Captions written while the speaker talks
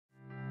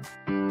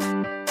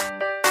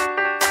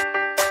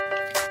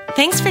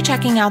Thanks for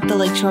checking out the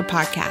Lakeshore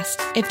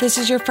Podcast. If this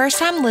is your first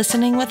time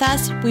listening with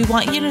us, we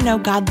want you to know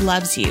God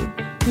loves you.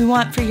 We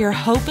want for your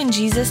hope in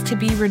Jesus to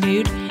be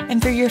renewed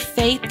and for your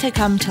faith to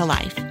come to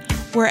life.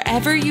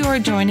 Wherever you are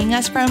joining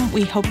us from,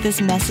 we hope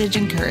this message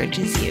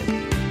encourages you.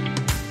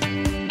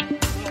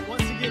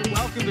 Once again,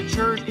 welcome to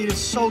church. It is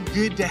so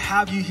good to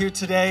have you here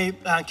today.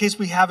 In case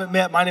we haven't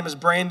met, my name is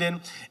Brandon,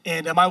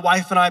 and my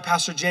wife and I,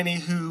 Pastor Jenny,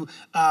 who,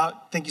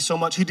 thank you so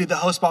much, who did the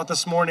host spot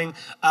this morning.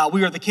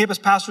 We are the campus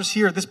pastors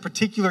here at this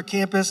particular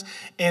campus,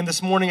 and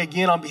this morning,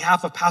 again, on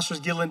behalf of Pastors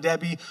Gil and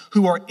Debbie,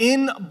 who are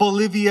in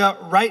Bolivia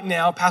right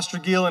now, Pastor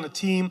Gil and a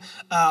team,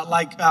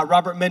 like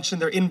Robert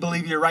mentioned, they're in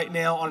Bolivia right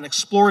now on an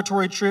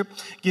exploratory trip,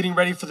 getting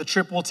ready for the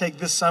trip we'll take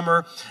this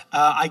summer.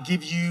 I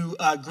give you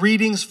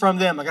greetings from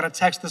them. I got a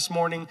text this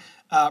morning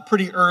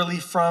pretty early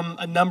from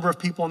a number of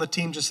people on the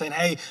team just saying,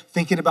 hey,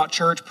 thinking about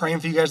church, praying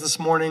for you guys this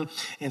morning.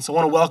 And so I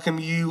want to welcome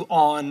you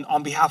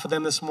on behalf of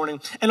them this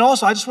morning. And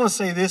also, I just want to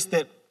say this,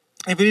 that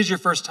if it is your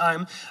first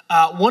time,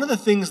 one of the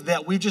things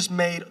that we've just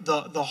made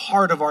the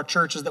heart of our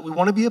church is that we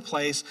want to be a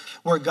place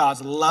where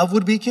God's love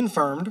would be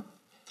confirmed,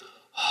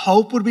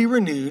 hope would be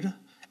renewed,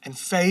 and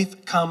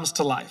faith comes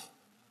to life.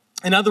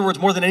 In other words,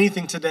 more than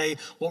anything today,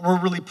 what we're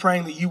really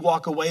praying that you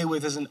walk away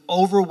with is an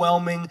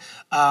overwhelming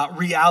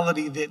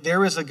reality that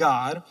there is a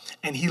God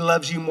and he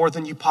loves you more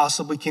than you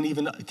possibly can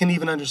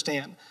even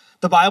understand.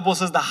 The Bible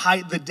says the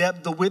height, the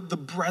depth, the width, the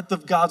breadth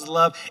of God's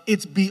love,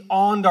 it's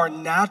beyond our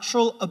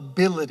natural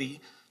ability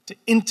to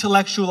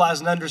intellectualize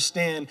and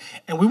understand.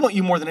 And we want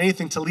you more than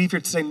anything to leave here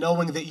today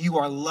knowing that you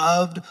are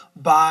loved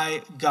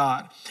by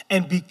God.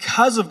 And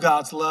because of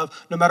God's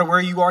love, no matter where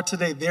you are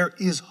today, there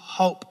is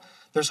hope.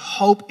 There's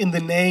hope in the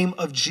name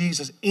of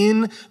Jesus.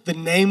 In the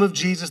name of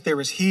Jesus,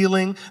 there is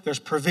healing, there's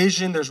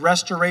provision, there's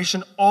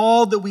restoration.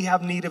 All that we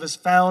have need of is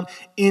found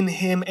in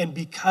him. And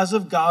because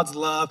of God's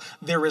love,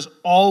 there is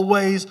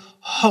always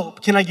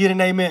hope. Can I get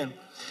an amen?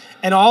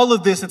 And all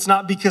of this, it's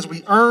not because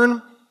we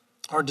earn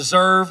or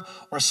deserve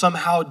or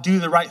somehow do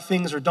the right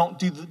things or don't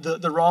do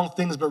the wrong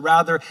things, but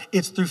rather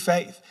it's through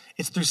faith.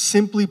 It's through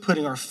simply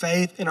putting our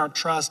faith and our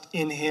trust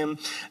in him.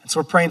 And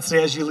so we're praying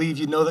today as you leave,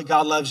 you know that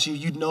God loves you.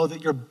 You know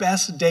that your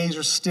best days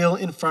are still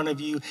in front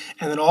of you.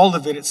 And then all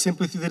of it, it's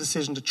simply through the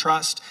decision to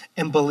trust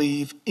and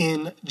believe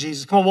in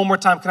Jesus. Come on, one more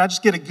time. Can I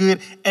just get a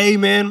good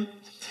amen?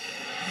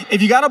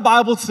 If you got a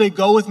Bible today,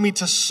 go with me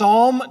to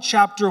Psalm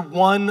chapter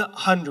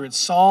 100.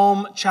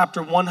 Psalm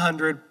chapter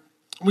 100.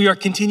 We are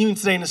continuing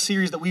today in a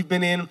series that we've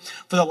been in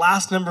for the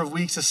last number of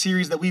weeks, a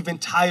series that we've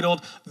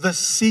entitled The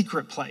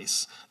Secret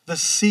Place. The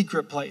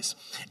Secret Place.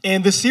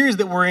 And the series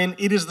that we're in,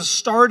 it is the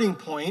starting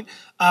point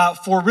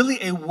for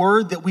really a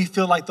word that we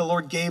feel like the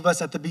Lord gave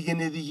us at the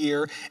beginning of the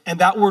year. And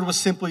that word was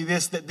simply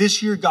this, that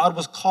this year God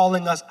was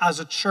calling us as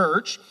a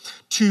church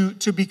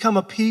to become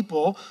a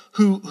people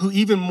who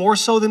even more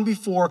so than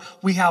before,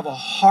 we have a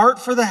heart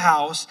for the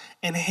house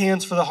and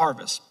hands for the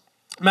harvest.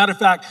 Matter of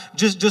fact,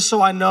 just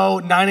so I know,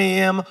 9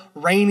 a.m.,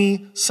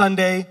 rainy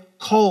Sunday,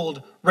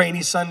 cold,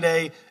 rainy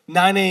Sunday,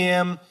 9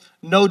 a.m.,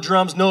 no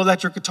drums, no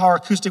electric guitar,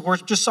 acoustic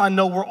worship, just so I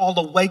know we're all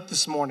awake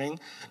this morning.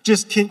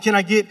 Just can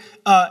I get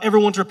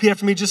everyone to repeat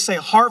after me? Just say,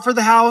 heart for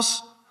the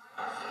house,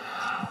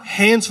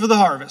 hands for the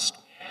harvest.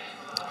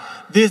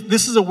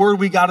 This is a word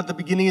we got at the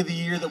beginning of the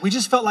year that we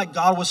just felt like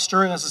God was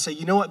stirring us to say,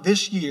 you know what,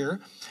 this year,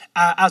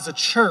 as a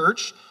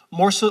church,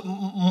 more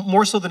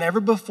so than ever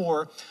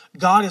before,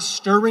 God is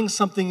stirring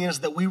something in us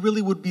that we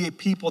really would be a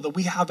people, that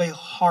we have a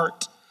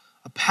heart,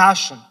 a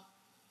passion,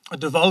 a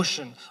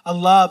devotion, a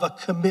love, a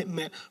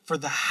commitment for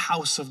the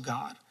house of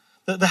God.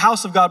 The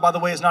house of God, by the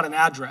way, is not an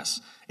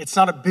address. It's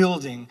not a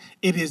building.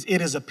 It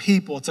is a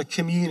people. It's a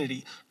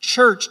community.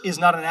 Church is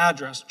not an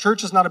address.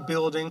 Church is not a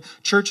building.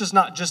 Church is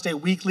not just a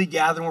weekly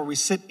gathering where we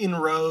sit in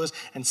rows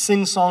and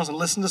sing songs and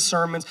listen to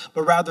sermons,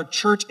 but rather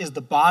church is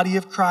the body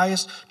of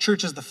Christ.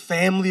 Church is the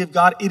family of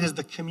God. It is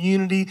the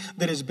community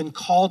that has been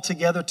called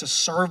together to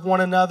serve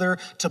one another,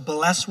 to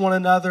bless one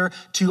another,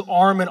 to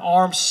arm in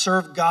arm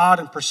serve God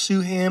and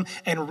pursue him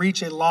and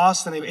reach a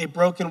lost and a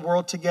broken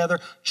world together.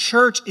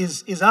 Church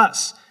is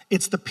us.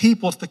 It's the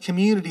people, it's the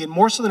community, and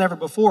more so than ever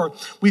before,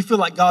 we feel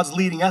like God's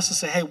leading us to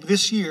say, hey,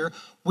 this year,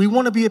 we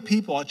want to be a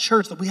people, a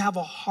church, that we have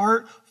a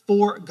heart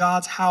for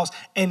God's house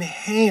and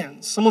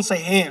hands. Someone say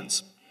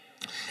hands.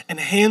 And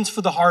hands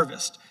for the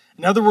harvest.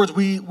 In other words,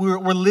 we're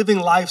living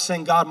life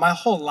saying, God, my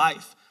whole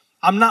life,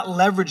 I'm not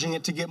leveraging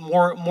it to get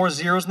more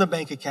zeros in the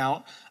bank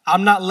account.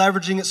 I'm not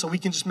leveraging it so we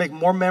can just make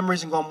more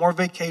memories and go on more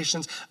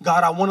vacations.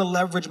 God, I want to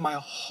leverage my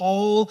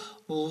whole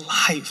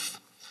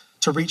life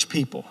to reach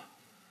people.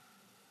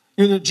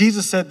 You know,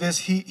 Jesus said this,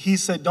 he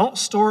said, don't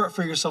store up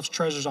for yourselves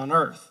treasures on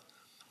earth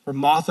where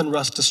moth and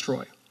rust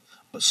destroy,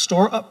 but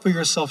store up for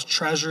yourselves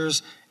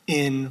treasures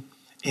in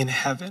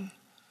heaven.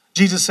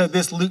 Jesus said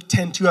this, Luke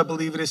 10:2, I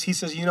believe it is. He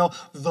says, you know,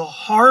 the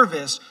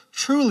harvest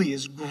truly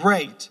is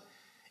great.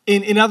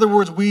 In other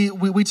words,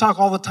 we talk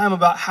all the time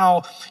about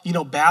how, you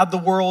know, bad the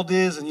world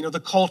is and, you know,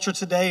 the culture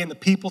today and the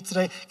people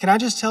today. Can I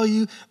just tell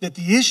you that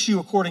the issue,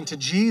 according to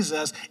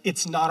Jesus,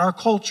 it's not our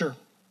culture.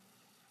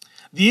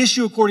 The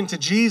issue, according to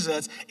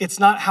Jesus, it's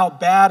not how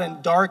bad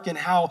and dark and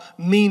how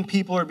mean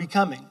people are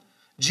becoming.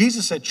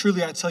 Jesus said,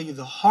 truly, I tell you,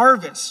 the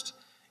harvest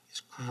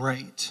is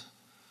great.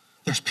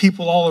 There's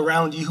people all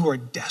around you who are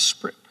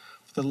desperate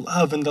for the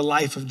love and the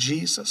life of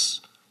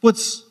Jesus.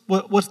 What's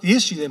the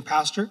issue then,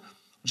 Pastor?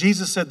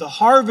 Jesus said, the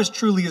harvest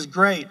truly is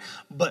great,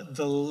 but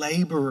the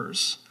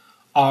laborers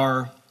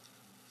are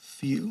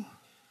few.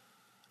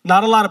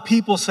 Not a lot of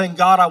people saying,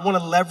 God, I want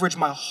to leverage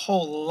my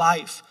whole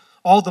life,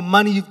 all the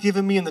money you've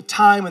given me and the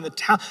time and the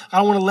talent.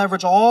 I want to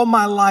leverage all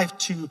my life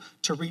to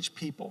reach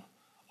people.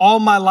 All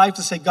my life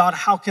to say, God,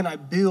 how can I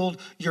build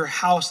your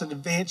house and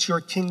advance your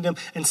kingdom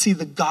and see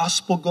the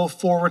gospel go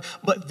forward?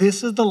 But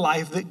this is the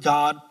life that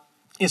God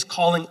is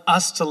calling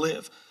us to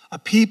live. A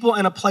people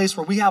and a place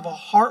where we have a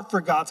heart for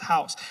God's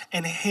house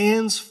and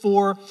hands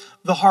for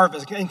the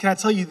harvest. And can I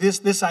tell you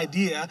this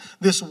idea,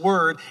 this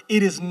word,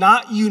 it is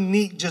not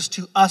unique just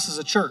to us as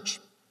a church.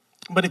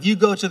 But if you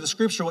go to the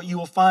scripture, what you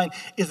will find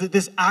is that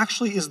this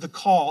actually is the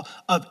call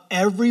of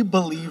every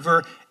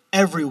believer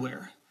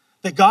everywhere.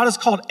 That God has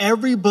called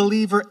every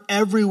believer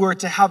everywhere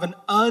to have an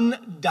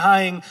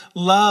undying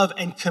love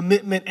and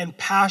commitment and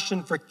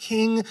passion for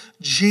King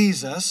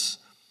Jesus,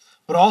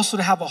 but also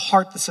to have a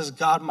heart that says,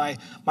 God, my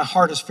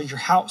heart is for your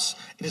house.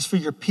 It is for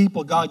your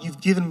people. God,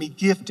 you've given me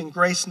gift and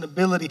grace and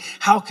ability.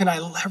 How can I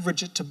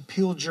leverage it to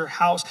build your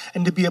house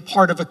and to be a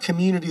part of a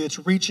community that's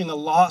reaching a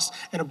lost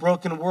and a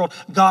broken world?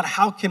 God,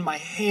 how can my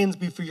hands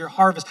be for your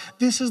harvest?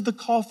 This is the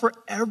call for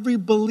every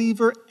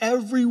believer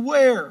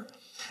everywhere.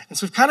 And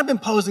so we've kind of been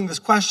posing this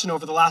question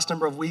over the last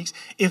number of weeks.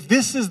 If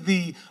this is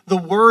the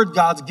word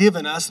God's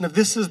given us, and if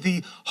this is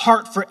the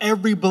heart for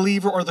every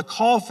believer or the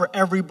call for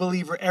every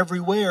believer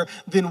everywhere,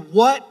 then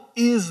what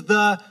is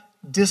the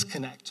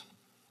disconnect?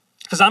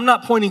 Because I'm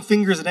not pointing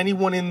fingers at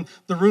anyone in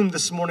the room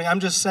this morning.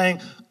 I'm just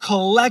saying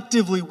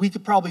collectively, we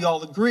could probably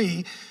all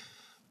agree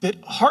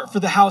that heart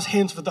for the house,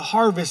 hands for the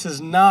harvest is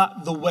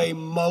not the way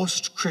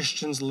most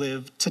Christians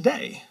live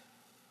today.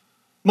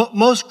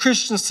 Most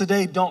Christians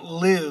today don't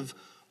live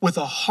with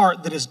a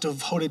heart that is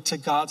devoted to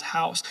God's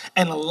house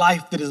and a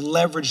life that is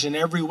leveraged in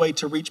every way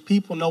to reach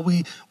people. No,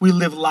 we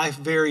live life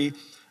very,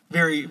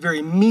 very, very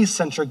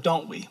me-centric,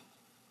 don't we?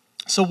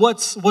 So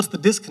what's the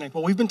disconnect?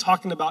 Well, we've been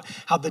talking about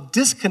how the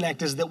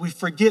disconnect is that we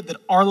forget that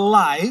our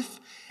life,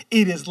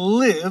 it is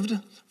lived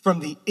from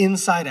the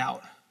inside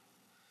out.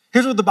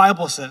 Here's what the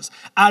Bible says.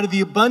 Out of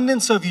the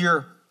abundance of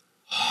your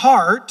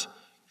heart,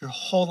 your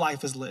whole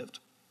life is lived.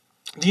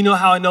 Do you know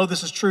how I know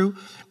this is true?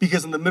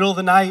 Because in the middle of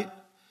the night,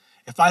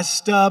 if I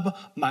stub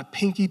my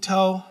pinky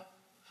toe,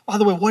 by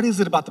the way, what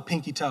is it about the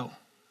pinky toe?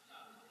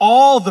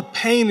 All the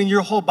pain in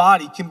your whole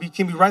body can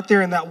be right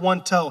there in that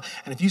one toe.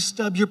 And if you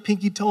stub your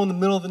pinky toe in the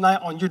middle of the night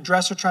on your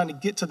dresser trying to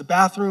get to the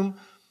bathroom,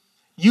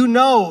 you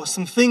know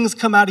some things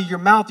come out of your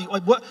mouth.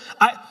 Like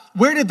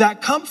where did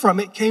that come from?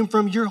 It came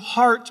from your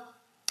heart.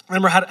 I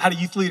remember I had a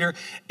youth leader,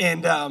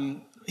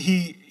 and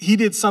he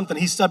did something.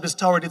 He stubbed his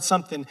toe or did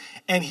something,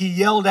 and he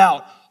yelled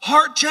out,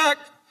 "Heart check."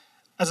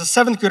 As a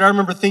seventh grader, I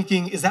remember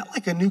thinking, is that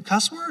like a new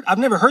cuss word? I've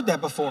never heard that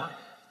before.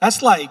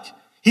 That's like,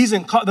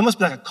 that must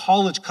be like a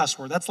college cuss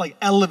word. That's like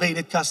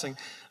elevated cussing.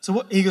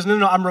 So he goes,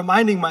 no, I'm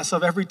reminding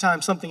myself every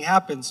time something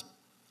happens,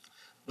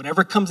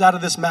 whatever comes out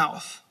of this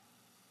mouth,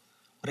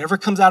 whatever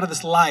comes out of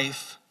this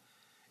life,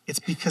 it's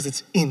because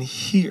it's in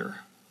here.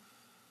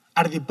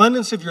 Out of the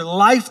abundance of your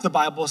life, the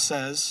Bible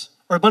says,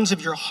 or abundance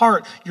of your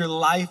heart, your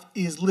life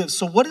is lived.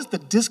 So what is the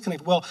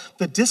disconnect? Well,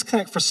 the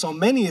disconnect for so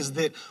many is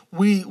that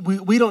we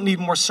don't need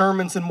more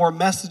sermons and more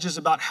messages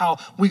about how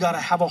we got to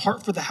have a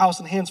heart for the house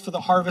and hands for the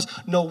harvest.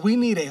 No, we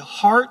need a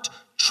heart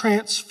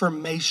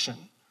transformation.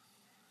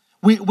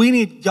 We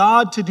need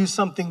God to do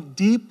something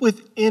deep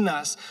within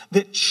us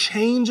that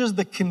changes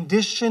the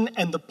condition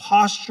and the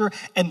posture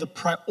and the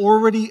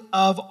priority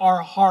of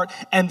our heart.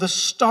 And the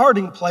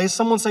starting place,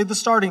 someone say the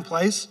starting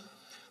place.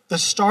 The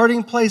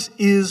starting place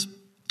is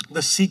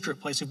the secret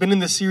place. We've been in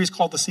this series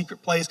called The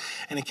Secret Place.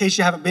 And in case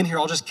you haven't been here,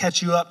 I'll just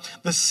catch you up.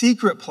 The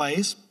secret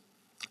place,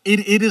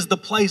 it is the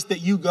place that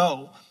you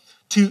go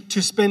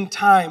to spend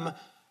time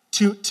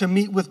to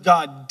meet with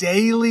God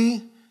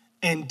daily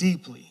and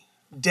deeply.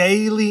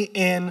 Daily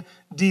and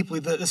deeply.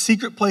 The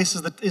secret place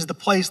is the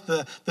place,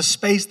 the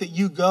space that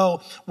you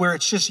go where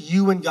it's just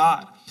you and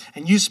God.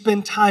 And you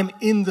spend time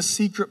in the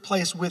secret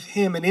place with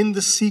him. And in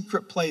the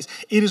secret place,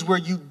 it is where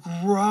you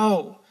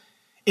grow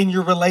in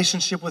your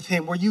relationship with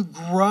him, where you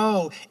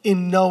grow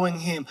in knowing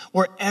him,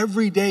 where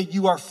every day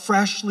you are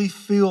freshly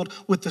filled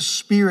with the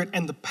Spirit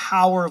and the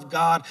power of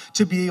God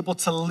to be able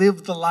to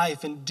live the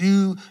life and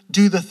do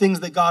the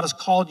things that God has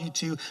called you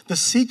to. The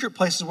secret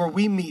place is where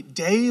we meet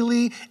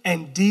daily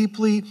and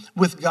deeply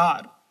with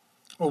God.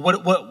 Or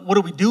what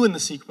do we do in the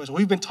secret place? Well,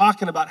 we've been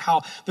talking about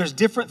how there's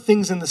different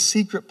things in the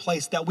secret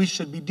place that we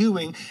should be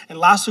doing. And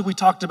last week we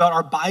talked about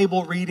our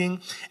Bible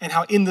reading and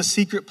how in the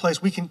secret place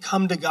we can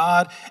come to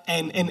God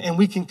and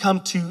we can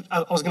come to, I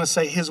was going to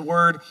say his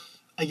word.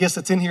 I guess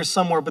it's in here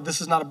somewhere, but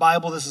this is not a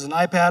Bible. This is an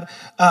iPad.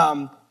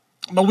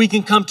 But we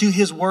can come to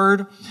his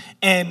word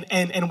and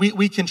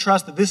we can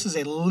trust that this is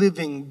a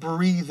living,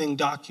 breathing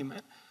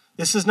document.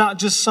 This is not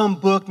just some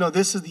book. No,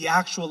 this is the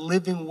actual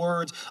living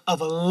words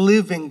of a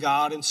living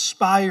God,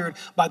 inspired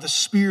by the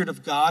Spirit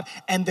of God,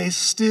 and they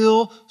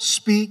still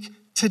speak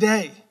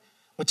today.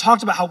 We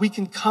talked about how we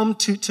can come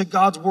to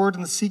God's word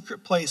in the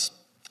secret place,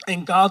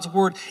 and God's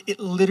word, it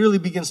literally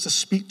begins to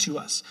speak to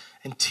us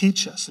and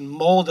teach us and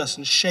mold us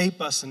and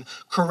shape us and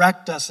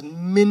correct us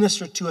and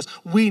minister to us.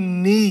 We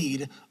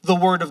need the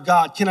word of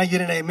God. Can I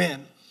get an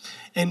amen?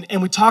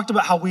 And we talked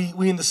about how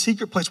we in the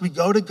secret place, we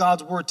go to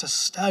God's word to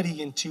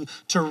study and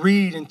to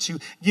read and to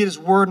get his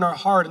word in our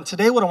heart. And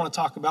today what I want to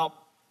talk about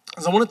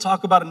is I want to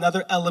talk about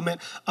another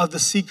element of the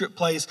secret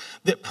place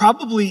that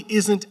probably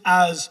isn't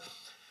as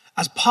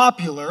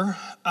popular.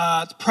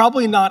 It's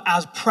probably not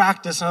as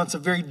practiced. I know it's a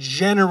very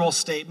general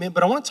statement,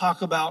 but I want to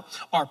talk about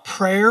our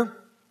prayer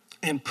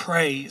and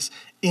praise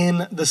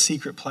in the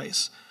secret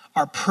place.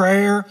 Our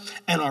prayer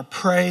and our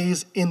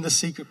praise in the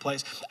secret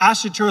place.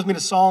 Ashley turns me to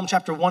Psalm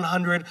chapter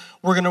 100.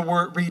 We're going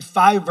to read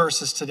 5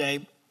 verses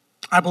today.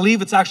 I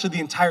believe it's actually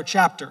the entire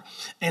chapter.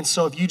 And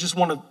so if you just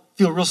want to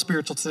feel real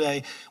spiritual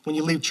today, when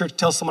you leave church,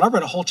 tell someone, I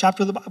read a whole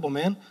chapter of the Bible,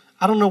 man.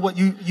 I don't know what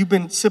you've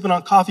been sipping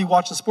on coffee,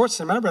 watching sports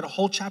center. I read a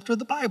whole chapter of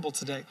the Bible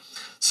today.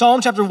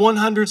 Psalm chapter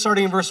 100,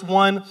 starting in verse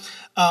 1.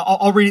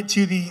 I'll read it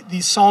to you. The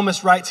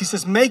psalmist writes, he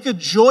says, make a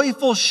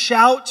joyful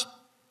shout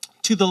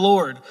to the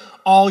Lord,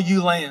 all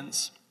you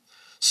lands.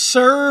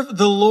 Serve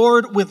the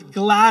Lord with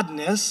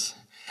gladness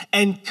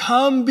and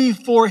come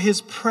before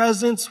his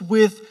presence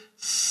with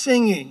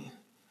singing.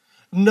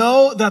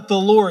 Know that the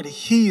Lord,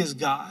 he is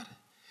God.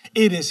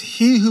 It is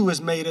he who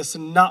has made us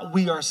and not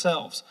we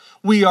ourselves.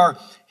 We are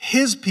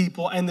his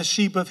people and the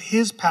sheep of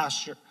his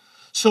pasture.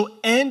 So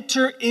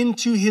enter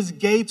into his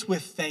gates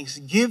with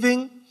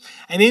thanksgiving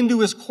and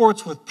into his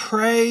courts with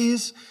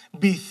praise.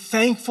 Be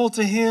thankful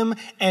to him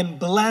and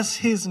bless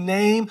his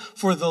name,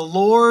 for the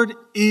Lord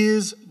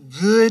is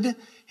good.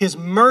 His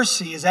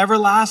mercy is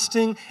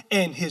everlasting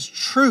and his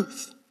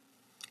truth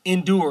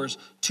endures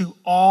to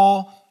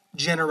all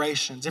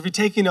generations. If you're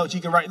taking notes, you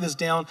can write this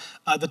down.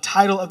 The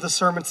title of the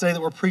sermon today that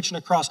we're preaching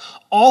across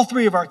all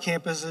 3 of our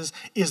campuses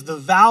is the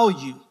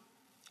value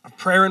of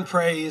prayer and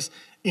praise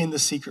in the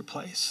secret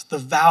place. The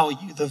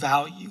value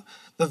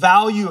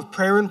of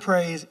prayer and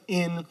praise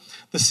in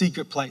the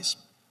secret place.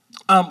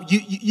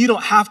 You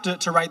don't have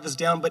to write this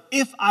down, but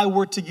if I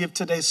were to give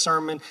today's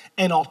sermon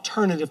an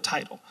alternative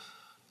title,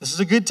 this is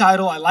a good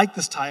title, I like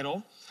this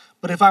title,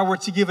 but if I were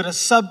to give it a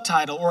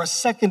subtitle or a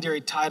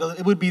secondary title,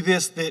 it would be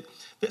this, that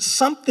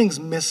something's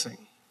missing.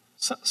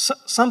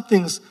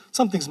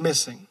 Something's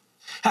missing.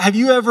 Have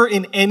you ever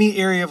in any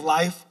area of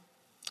life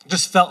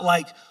just felt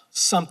like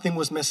something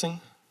was missing?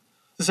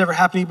 This ever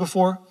happened to you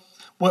before?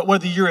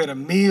 Whether you're at a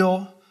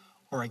meal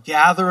or a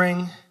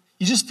gathering,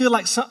 you just feel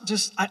like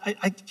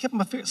I kept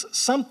my fingers,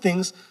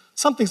 something's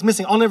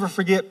missing. I'll never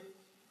forget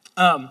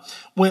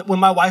when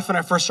my wife and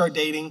I first started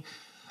dating.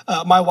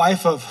 My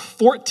wife of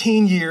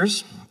 14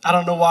 years, I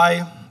don't know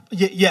why,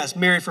 yes,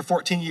 married for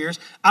 14 years.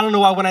 I don't know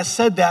why when I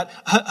said that,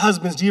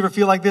 husbands, do you ever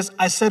feel like this?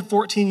 I said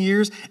 14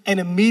 years and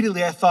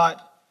immediately I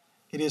thought,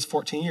 it is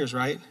 14 years,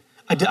 right?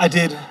 I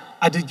did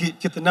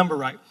get the number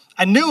right.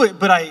 I knew it,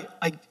 but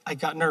I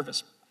got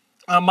nervous.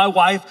 My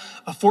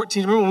wife of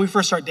 14, remember when we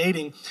first started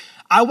dating,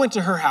 I went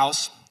to her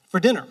house for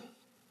dinner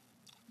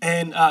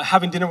and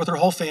having dinner with her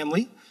whole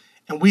family,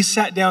 and we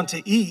sat down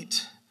to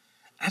eat.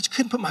 I just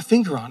couldn't put my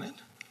finger on it.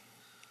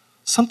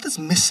 Something's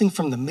missing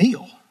from the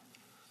meal.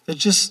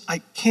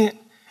 I can't.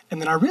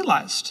 And then I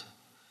realized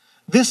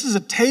this is a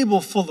table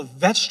full of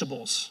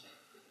vegetables.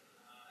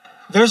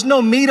 There's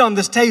no meat on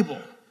this table.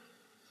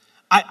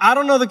 I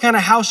don't know the kind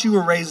of house you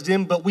were raised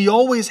in, but we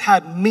always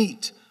had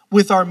meat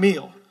with our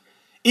meal.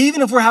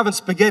 Even if we're having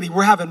spaghetti,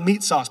 we're having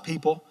meat sauce,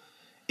 people.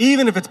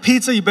 Even if it's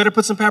pizza, you better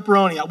put some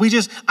pepperoni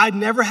on. I'd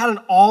never had an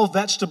all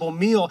vegetable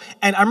meal.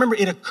 And I remember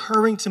it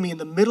occurring to me in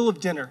the middle of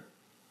dinner.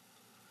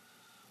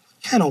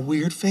 What kind of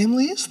weird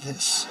family is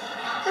this?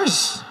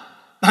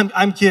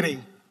 I'm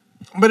kidding.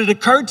 But it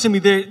occurred to me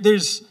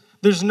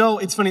there's no,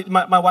 it's funny,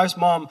 my wife's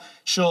mom,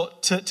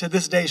 to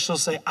this day, she'll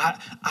say,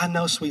 I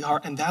know,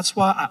 sweetheart, and that's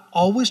why I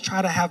always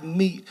try to have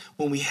meat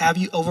when we have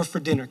you over for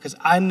dinner, because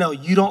I know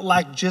you don't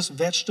like just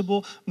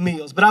vegetable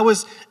meals. But I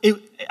was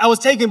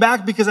taken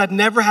back because I'd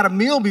never had a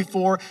meal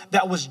before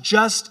that was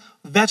just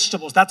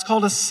vegetables. That's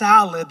called a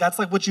salad. That's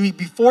like what you eat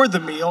before the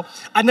meal.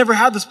 I'd never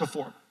had this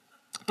before.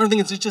 I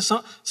think it's just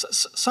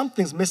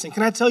something's missing.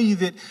 Can I tell you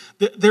that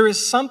there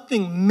is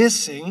something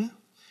missing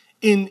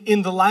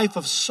in the life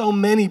of so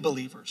many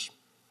believers?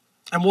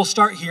 And we'll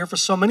start here. For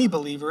so many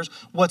believers,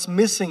 what's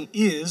missing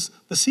is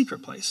the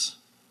secret place.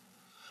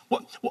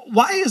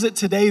 Why is it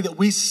today that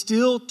we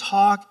still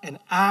talk and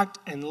act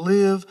and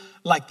live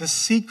like the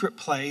secret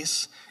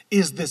place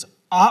is this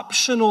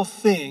optional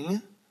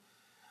thing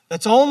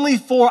that's only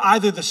for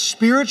either the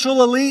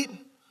spiritual elite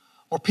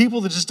or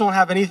people that just don't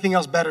have anything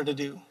else better to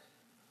do?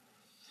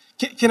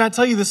 Can I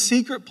tell you, the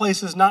secret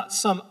place is not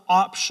some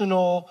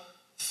optional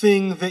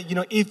thing that,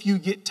 if you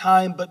get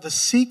time, but the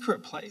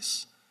secret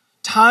place,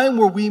 time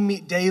where we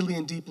meet daily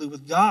and deeply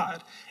with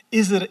God,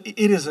 is that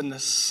it is a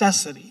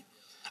necessity.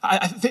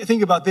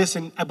 Think about this,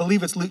 and I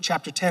believe it's Luke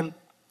chapter 10.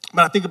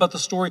 But I think about the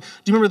story. Do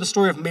you remember the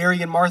story of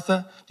Mary and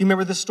Martha? Do you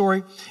remember this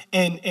story?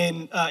 And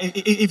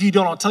if you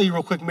don't, I'll tell you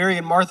real quick. Mary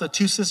and Martha,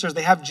 two sisters,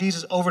 they have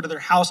Jesus over to their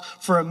house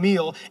for a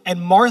meal.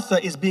 And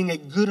Martha is being a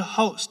good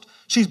host.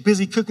 She's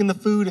busy cooking the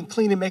food and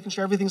cleaning, making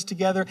sure everything's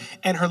together.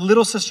 And her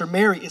little sister,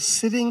 Mary, is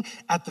sitting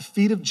at the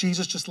feet of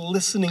Jesus, just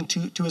listening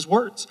to his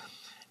words.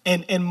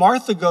 And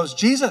Martha goes,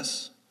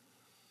 Jesus,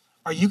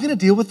 are you going to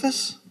deal with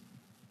this?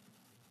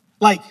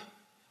 Like,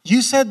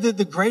 you said that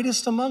the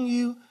greatest among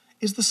you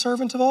is the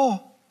servant of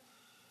all.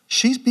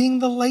 She's being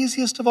the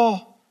laziest of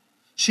all.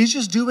 She's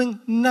just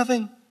doing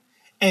nothing.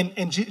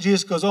 And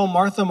Jesus goes, oh,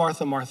 Martha,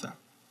 Martha, Martha,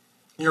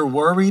 you're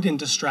worried and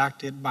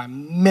distracted by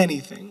many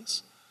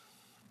things.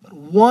 But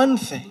one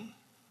thing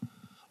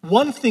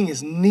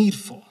is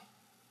needful.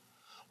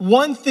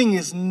 One thing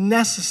is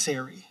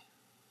necessary.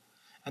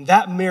 And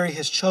that Mary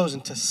has chosen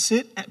to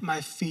sit at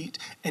my feet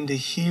and to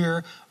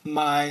hear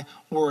my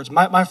words.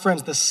 My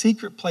friends, the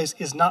secret place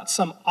is not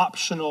some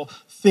optional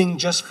thing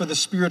just for the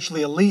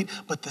spiritually elite,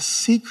 but the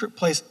secret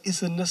place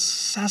is a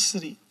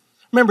necessity.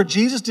 Remember,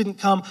 Jesus didn't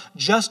come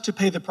just to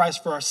pay the price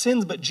for our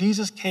sins, but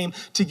Jesus came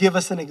to give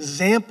us an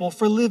example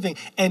for living.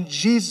 And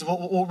Jesus,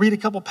 we'll read a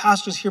couple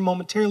passages here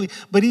momentarily,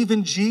 but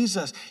even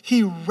Jesus,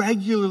 he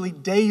regularly,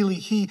 daily,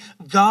 he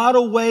got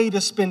away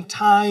to spend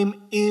time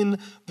in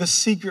the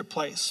secret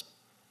place.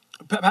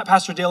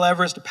 Pastor Dale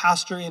Everest, a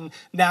pastor in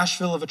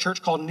Nashville of a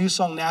church called New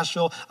Song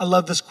Nashville. I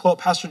love this quote.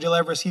 Pastor Dale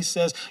Everest, he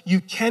says, you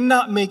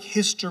cannot make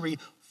history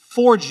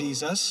for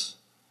Jesus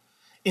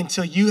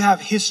until you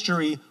have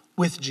history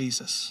with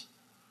Jesus.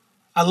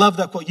 I love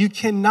that quote. You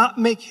cannot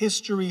make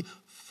history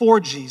for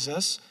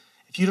Jesus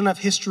if you don't have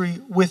history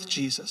with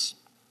Jesus.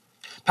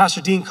 Pastor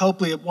Dean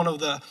Copley, one of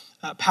the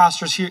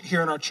pastors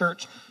here in our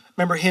church,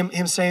 remember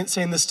him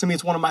saying this to me.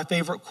 It's one of my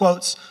favorite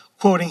quotes,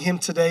 quoting him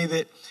today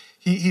that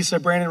he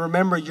said, Brandon,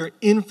 remember your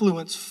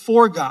influence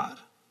for God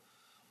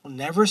will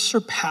never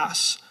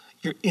surpass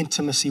your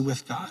intimacy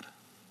with God.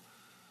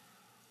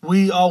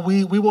 We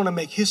want to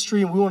make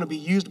history and we want to be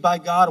used by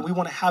God and we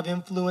want to have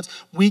influence.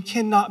 We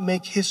cannot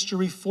make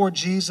history for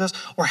Jesus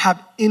or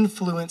have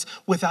influence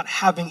without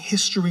having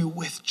history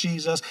with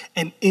Jesus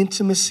and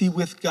intimacy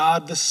with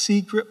God. The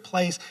secret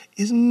place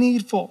is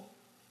needful.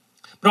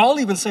 But I'll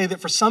even say that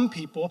for some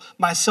people,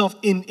 myself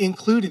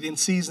included in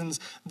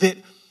seasons, that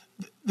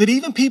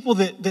even people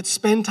that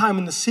spend time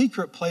in the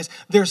secret place,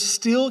 there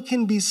still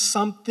can be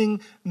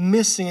something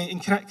missing. And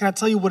can I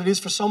tell you what it is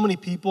for so many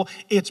people?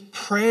 It's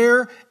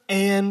prayer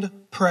and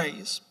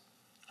praise.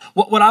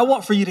 What I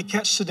want for you to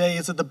catch today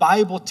is that the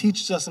Bible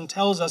teaches us and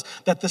tells us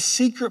that the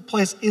secret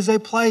place is a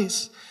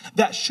place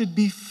that should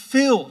be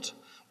filled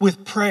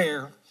with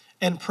prayer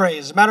and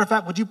praise. As a matter of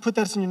fact, would you put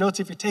that in your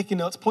notes if you're taking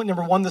notes? Point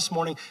number 1 this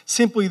morning,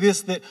 simply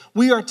this, that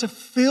we are to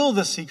fill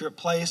the secret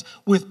place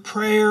with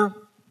prayer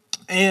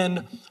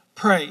and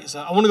praise.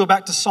 I want to go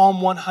back to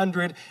Psalm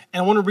 100,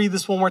 and I want to read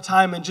this one more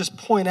time and just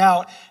point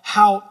out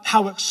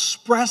how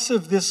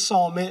expressive this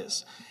psalm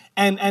is,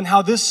 and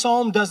how this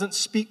psalm doesn't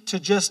speak to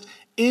just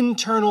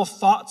internal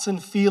thoughts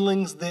and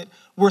feelings that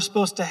we're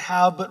supposed to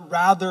have, but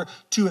rather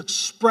to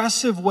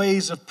expressive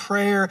ways of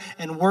prayer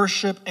and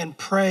worship and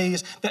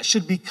praise that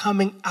should be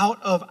coming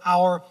out of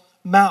our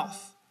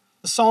mouth.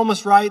 The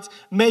psalmist writes,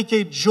 make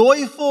a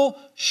joyful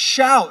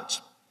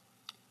shout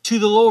to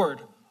the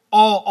Lord,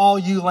 all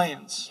you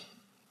lands.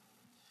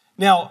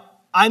 Now,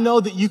 I know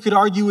that you could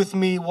argue with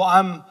me,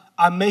 well,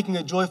 I'm making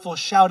a joyful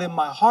shout in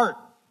my heart,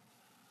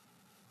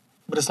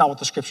 but it's not what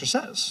the scripture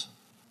says.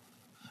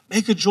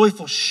 Make a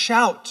joyful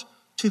shout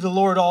to the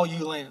Lord, all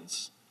you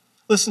lands.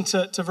 Listen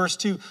to verse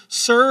 2.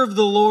 Serve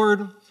the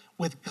Lord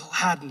with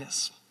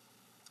gladness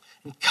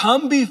and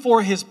come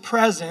before his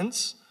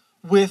presence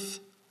with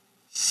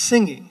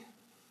singing.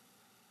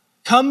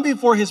 Come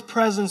before his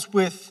presence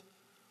with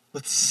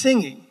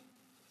singing.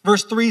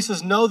 Verse 3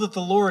 says, know that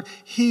the Lord,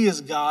 he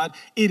is God.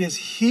 It is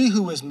he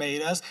who has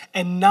made us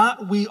and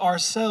not we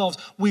ourselves.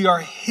 We are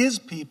his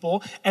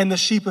people and the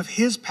sheep of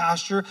his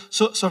pasture.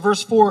 So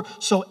verse 4,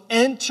 so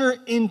enter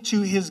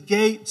into his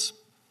gates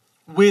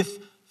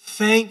with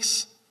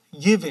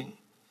thanksgiving.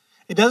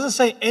 It doesn't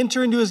say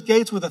enter into his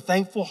gates with a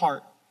thankful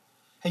heart.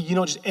 Hey,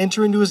 just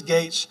enter into his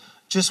gates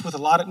just with a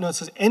lot of, no, it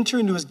says enter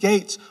into his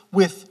gates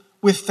with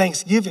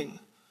thanksgiving,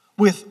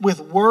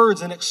 with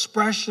words and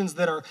expressions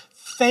that are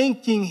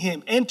thanking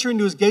him. Enter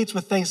into his gates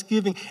with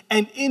thanksgiving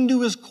and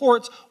into his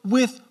courts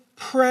with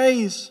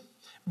praise.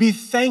 Be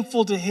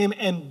thankful to him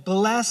and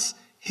bless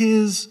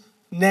his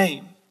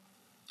name.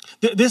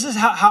 This is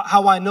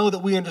how I know that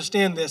we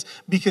understand this,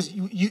 because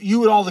you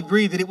would all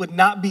agree that it would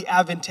not be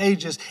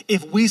advantageous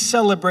if we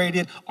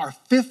celebrated our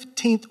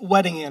 15th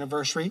wedding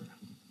anniversary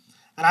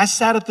and I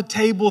sat at the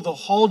table the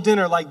whole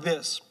dinner like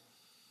this.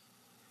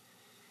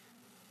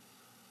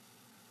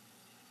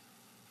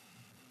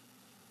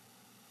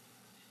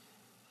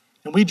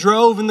 And we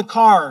drove in the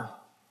car.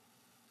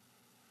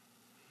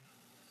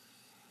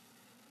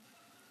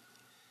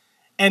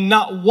 and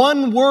not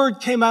one word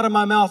came out of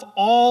my mouth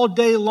all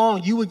day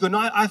long, you would go, no,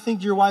 I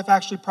think your wife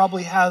actually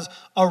probably has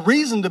a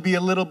reason to be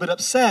a little bit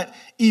upset,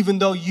 even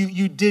though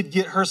you did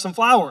get her some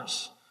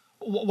flowers.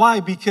 Why?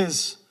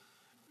 Because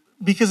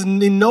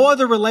in no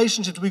other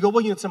relationships we go,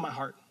 well, it's in my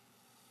heart.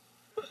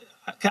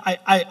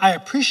 I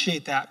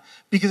appreciate that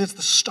because it's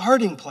the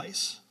starting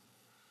place.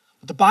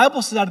 The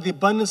Bible says out of the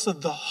abundance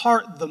of the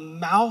heart, the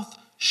mouth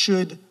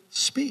should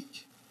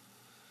speak.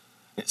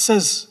 It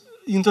says,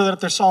 you can throw that up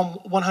there, Psalm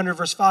 100,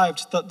 verse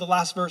 5, the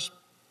last verse.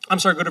 I'm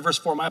sorry, go to verse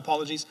 4, my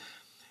apologies.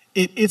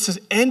 It says,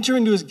 enter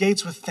into his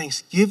gates with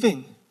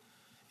thanksgiving,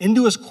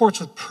 into his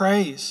courts with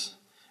praise.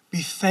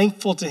 Be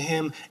thankful to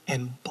him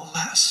and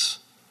bless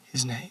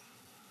his name.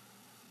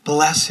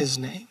 Bless his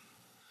name.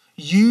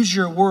 Use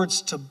your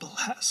words to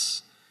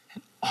bless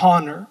and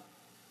honor,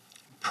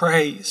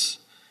 praise,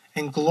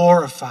 and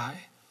glorify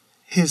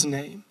his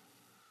name.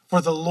 For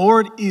the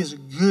Lord is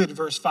good,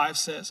 verse 5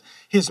 says.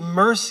 His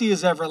mercy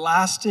is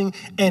everlasting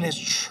and his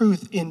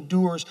truth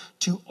endures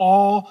to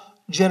all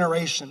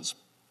generations.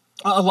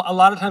 A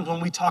lot of times when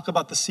we talk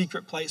about the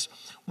secret place,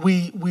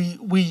 we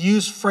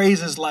use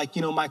phrases like,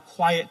 my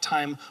quiet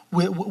time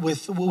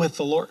with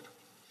the Lord.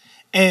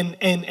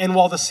 And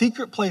while the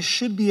secret place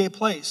should be a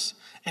place,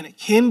 and it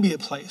can be a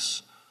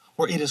place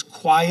where it is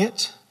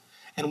quiet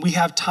and we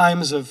have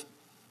times of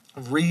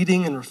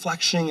reading and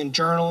reflection and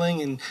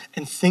journaling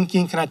and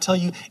thinking, can I tell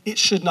you, it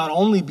should not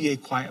only be a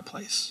quiet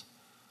place.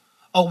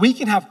 Oh, we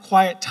can have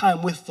quiet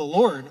time with the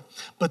Lord,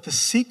 but the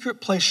secret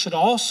place should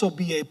also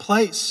be a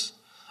place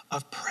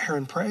of prayer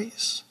and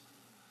praise.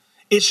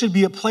 It should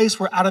be a place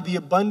where out of the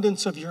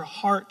abundance of your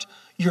heart,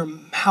 your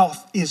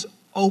mouth is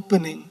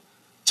opening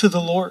to the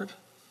Lord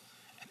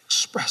and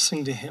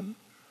expressing to him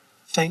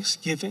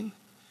thanksgiving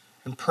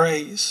and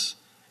praise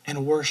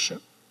and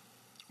worship.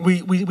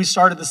 We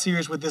started the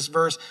series with this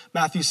verse,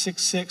 Matthew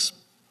 6:6,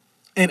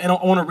 and I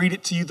want to read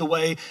it to you the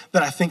way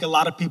that I think a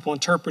lot of people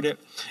interpret it,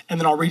 and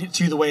then I'll read it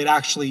to you the way it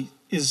actually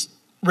is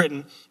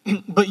written.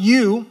 But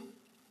you,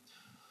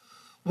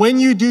 when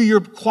you do your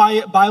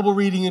quiet Bible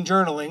reading and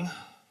journaling,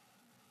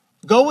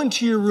 go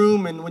into your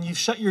room, and when you've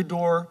shut your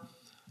door,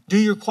 do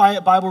your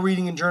quiet Bible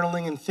reading and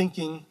journaling and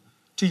thinking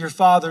to your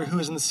Father who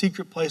is in the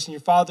secret place, and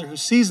your Father who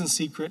sees in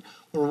secret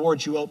will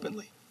reward you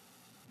openly.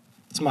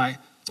 It's my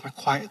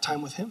quiet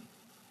time with him.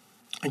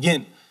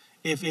 Again,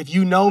 if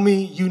you know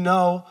me, you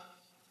know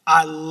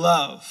I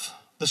love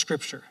the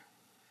scripture.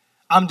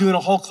 I'm doing a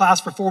whole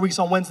class for 4 weeks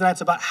on Wednesday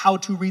nights about how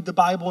to read the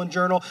Bible and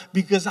journal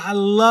because I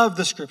love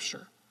the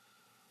scripture.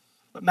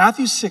 But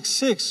Matthew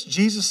 6:6,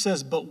 Jesus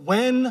says, but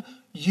when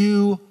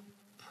you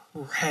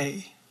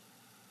pray,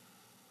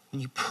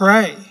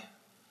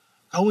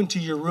 go into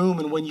your room,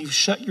 and when you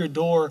shut your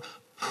door,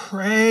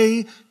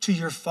 pray to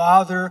your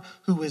Father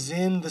who is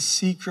in the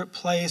secret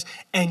place,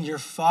 and your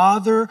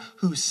Father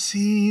who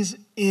sees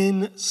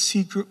in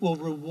secret will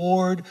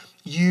reward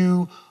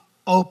you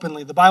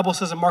openly. The Bible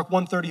says in Mark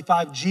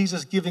 1:35,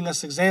 Jesus giving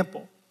us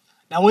example.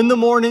 Now in the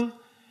morning,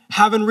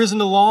 having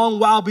risen a long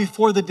while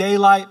before the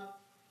daylight,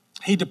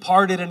 he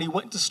departed and he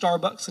went to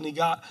Starbucks and he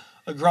got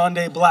a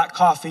grande black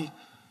coffee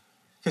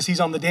because he's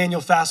on the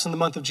Daniel fast in the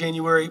month of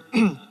January.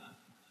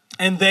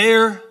 And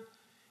there,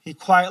 he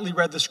quietly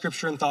read the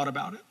scripture and thought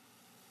about it.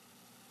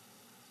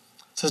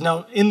 It says,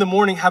 now in the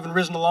morning, having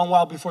risen a long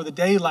while before the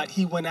daylight,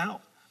 he went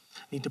out.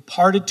 He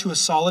departed to a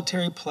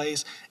solitary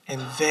place,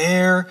 and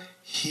there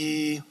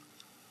he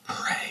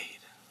prayed.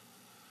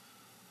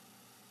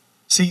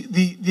 See,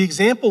 the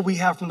example we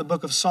have from the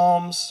book of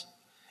Psalms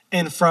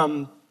and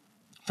from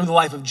the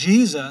life of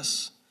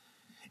Jesus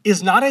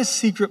is not a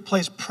secret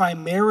place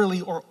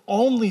primarily or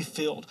only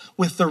filled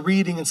with the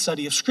reading and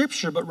study of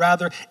scripture, but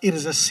rather it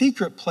is a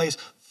secret place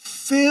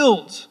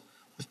filled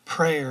with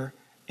prayer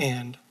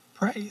and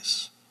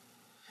praise.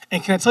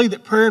 And can I tell you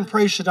that prayer and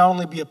praise should not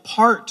only be a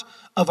part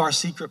of our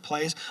secret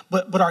place,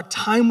 but our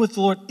time with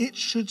the Lord, it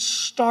should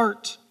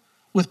start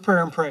with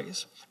prayer and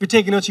praise. If you're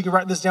taking notes, you can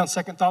write this down.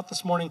 Second thought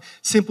this morning,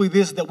 simply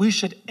this, that we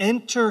should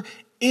enter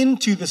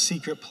into the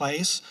secret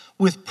place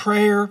with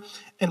prayer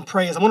and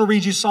praise. I want to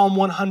read you Psalm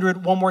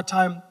 100 one more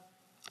time.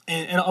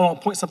 And I want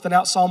to point something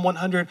out. Psalm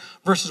 100,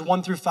 verses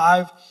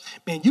 1-5.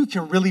 Man, you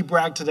can really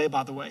brag today,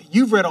 by the way.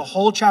 You've read a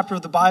whole chapter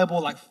of the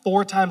Bible like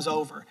 4 times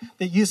over.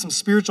 That you some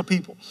spiritual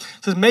people.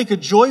 It says, make a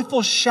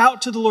joyful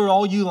shout to the Lord,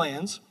 all you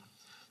lands.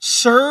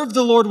 Serve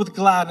the Lord with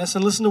gladness.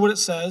 And listen to what it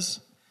says.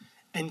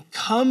 And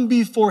come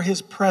before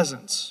his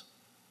presence.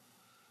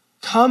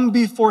 Come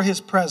before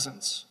his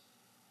presence.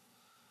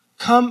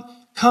 Come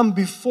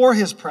before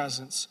his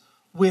presence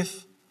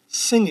with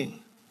singing.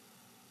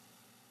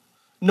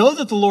 Know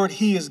that the Lord,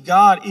 he is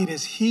God. It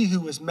is he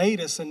who has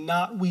made us and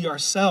not we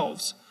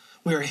ourselves.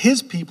 We are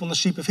his people and the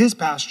sheep of his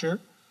pasture.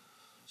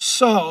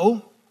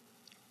 So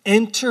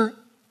enter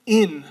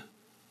in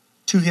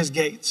to his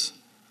gates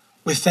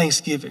with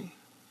thanksgiving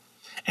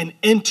and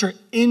enter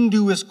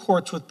into his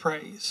courts with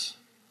praise.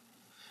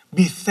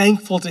 Be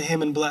thankful to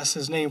him and bless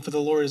his name, for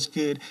the Lord is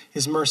good.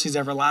 His mercy is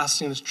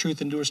everlasting, and his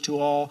truth endures to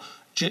all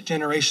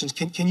generations.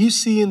 Can you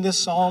see in this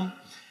psalm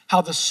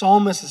how the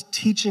psalmist is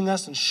teaching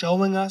us and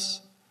showing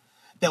us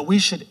that we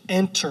should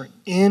enter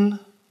in.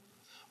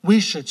 We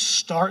should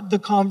start the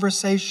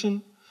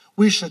conversation.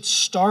 We should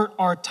start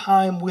our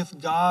time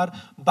with God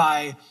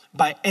by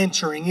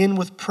entering in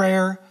with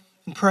prayer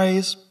and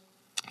praise.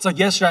 It's like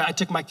yesterday, I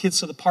took my kids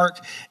to the park,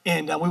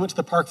 and we went to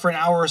the park for an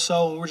hour or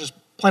so, and we were just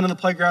playing on the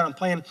playground and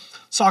playing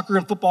soccer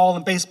and football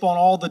and baseball and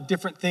all the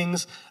different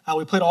things.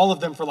 We played all of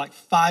them for like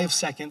 5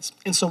 seconds,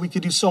 and so we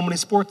could do so many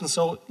sports in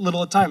so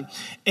little a time.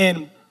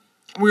 And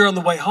we were on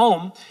the way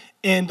home,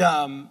 and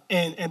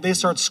they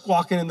started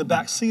squawking in the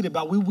back seat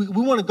about we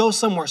want to go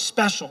somewhere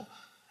special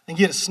and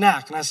get a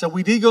snack. And I said,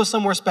 we did go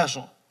somewhere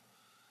special.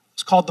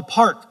 It's called the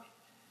park.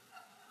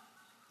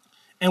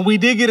 And we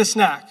did get a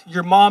snack.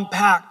 Your mom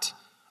packed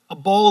a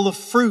bowl of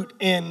fruit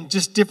and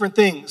just different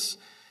things.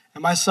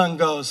 And my son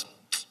goes,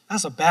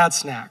 that's a bad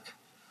snack.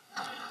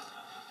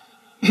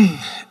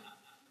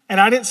 And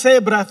I didn't say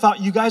it, but I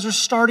thought, you guys are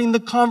starting the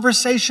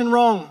conversation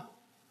wrong.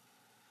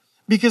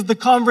 Because the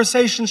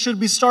conversation should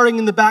be starting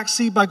in the back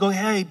seat by going,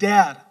 hey,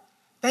 Dad,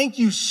 thank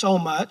you so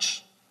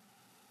much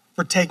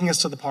for taking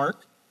us to the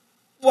park.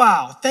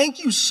 Wow,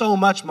 thank you so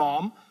much,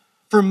 Mom,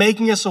 for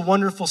making us a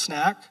wonderful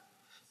snack.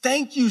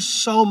 Thank you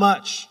so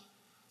much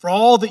for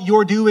all that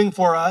you're doing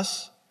for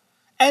us.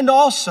 And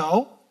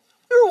also,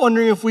 we were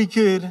wondering if we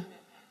could,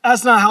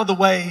 that's not the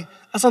way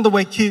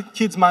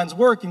kids' minds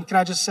work. And can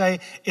I just say,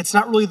 it's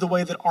not really the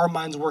way that our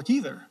minds work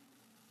either.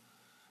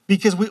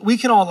 Because we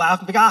can all laugh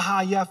and be like,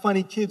 aha, yeah,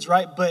 funny kids,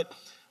 right?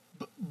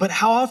 But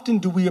how often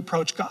do we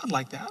approach God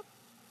like that?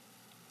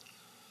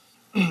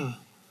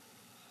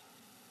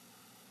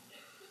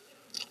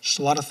 Just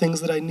a lot of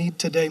things that I need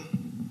today.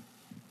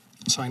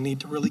 So I need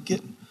to really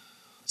get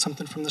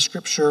something from the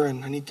scripture,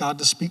 and I need God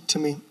to speak to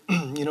me.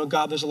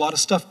 God, there's a lot of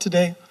stuff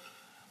today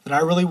that I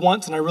really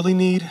want and I really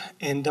need,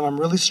 and I'm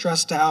really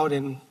stressed out,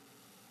 and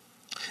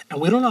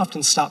we don't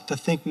often stop to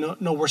think,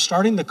 no, we're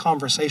starting the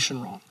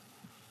conversation wrong.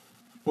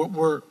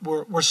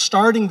 We're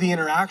starting the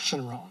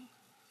interaction wrong.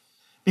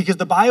 Because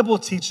the Bible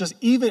teaches us,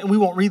 even, and we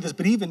won't read this,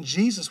 but even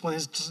Jesus, when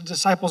his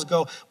disciples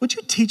go, would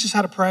you teach us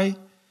how to pray?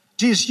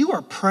 Jesus, you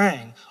are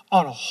praying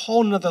on a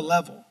whole nother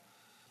level.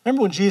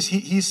 Remember when Jesus,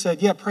 he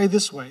said, yeah, pray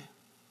this way.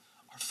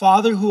 Our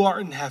Father who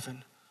art in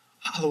heaven,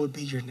 hallowed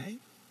be your name.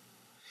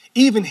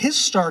 Even his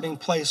starting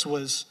place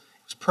was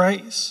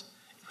praise.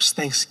 It was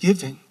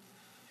thanksgiving.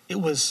 It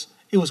was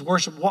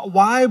worship.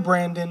 Why,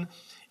 Brandon,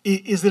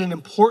 is it an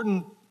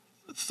important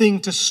thing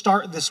to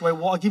start this way?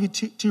 Well, I'll give you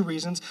two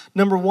reasons.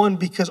 Number one,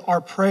 because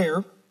our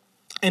prayer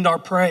and our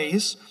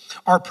praise,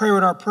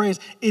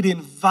 it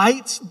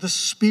invites the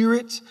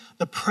Spirit,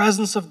 the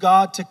presence of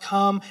God to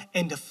come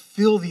and to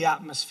fill the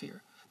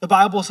atmosphere. The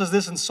Bible says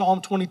this in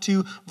Psalm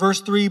 22,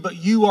 verse 3, but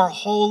you are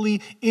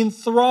holy,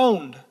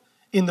 enthroned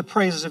in the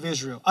praises of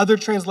Israel. Other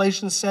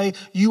translations say,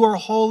 you are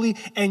holy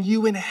and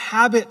you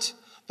inhabit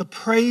the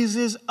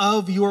praises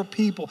of your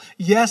people.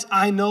 Yes,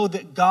 I know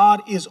that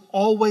God is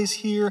always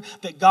here,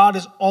 that God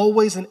is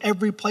always in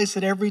every place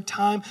at every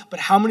time,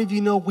 but how many of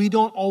you know we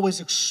don't always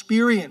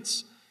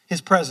experience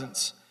his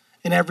presence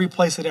in every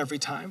place at every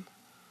time?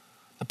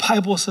 The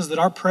Bible says that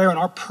our prayer and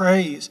our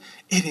praise,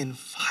 it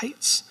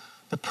invites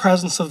the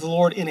presence of the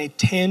Lord in a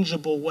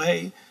tangible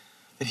way,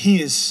 that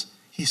he's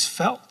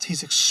felt,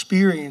 he's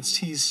experienced,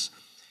 he's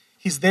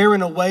there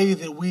in a way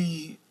that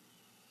we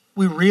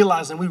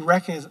realize and we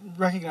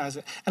recognize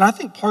it. And I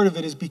think part of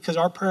it is because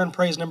our prayer and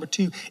praise, number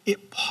two,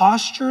 it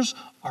postures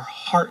our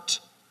heart.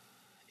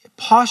 It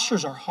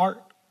postures our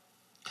heart.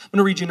 I'm going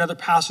to read you another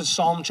passage,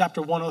 Psalm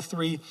chapter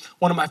 103,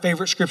 one of my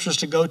favorite scriptures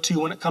to go to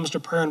when it comes to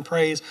prayer and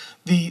praise.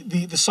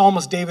 The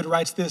psalmist David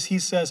writes this. He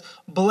says,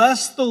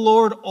 bless the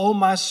Lord, O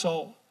my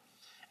soul,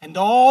 and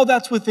all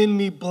that's within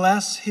me,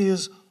 bless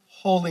his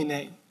holy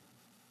name.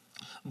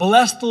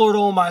 Bless the Lord,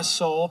 O my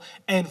soul,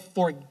 and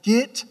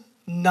forget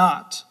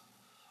not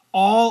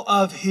all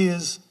of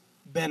his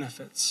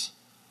benefits,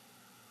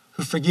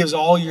 who forgives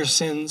all your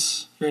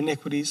sins, your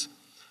iniquities,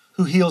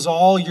 who heals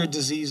all your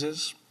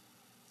diseases,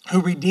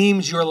 who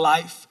redeems your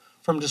life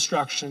from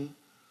destruction,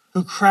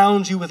 who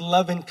crowns you with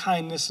loving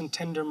kindness and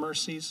tender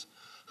mercies,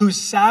 who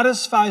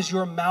satisfies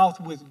your mouth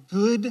with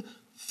good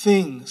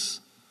things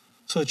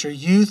so that your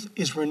youth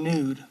is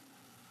renewed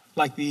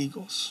like the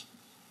eagles.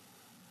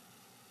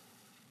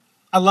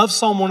 I love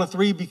Psalm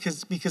 103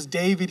 because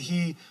David,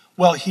 he's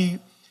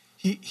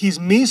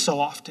me so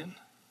often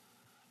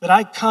that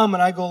I come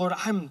and I go, Lord,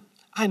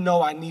 I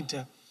know I need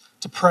to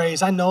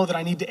praise. I know that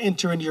I need to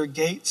enter into your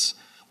gates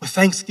with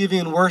thanksgiving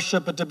and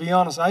worship, but to be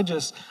honest, I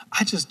just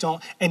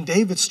don't. And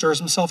David stirs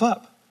himself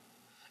up.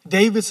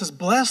 David says,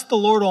 bless the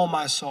Lord, O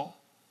my soul,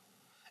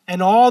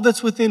 and all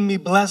that's within me,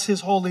 bless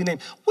his holy name.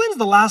 When's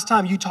the last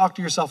time you talked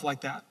to yourself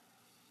like that?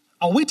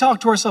 Oh, we talk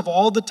to ourselves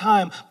all the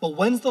time, but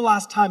when's the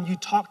last time you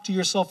talked to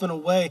yourself in a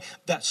way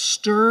that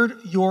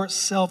stirred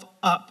yourself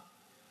up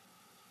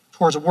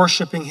towards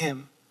worshiping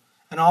him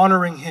and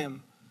honoring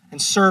him and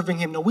serving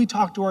him? No, we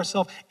talk to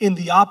ourselves in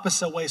the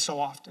opposite way so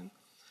often.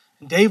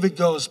 And David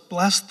goes,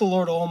 bless the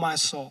Lord, O my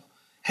soul.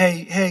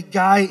 Hey,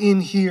 guy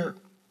in here,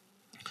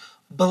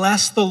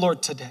 bless the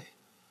Lord today.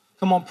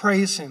 Come on,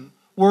 praise him,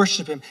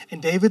 worship him.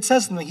 And David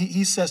says something.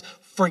 He says,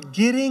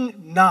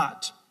 forgetting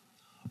not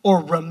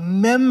or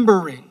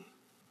remembering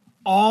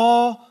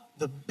all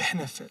the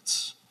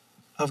benefits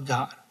of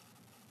God,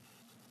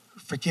 who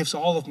forgives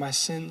all of my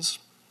sins,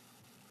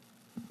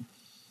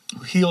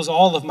 who heals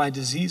all of my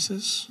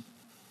diseases,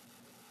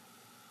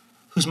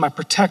 who's my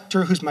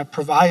protector, who's my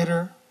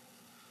provider,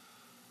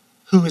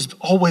 who has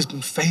always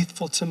been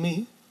faithful to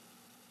me,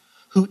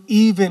 who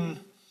even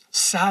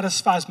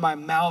satisfies my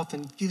mouth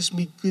and gives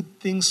me good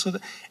things.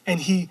 And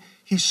he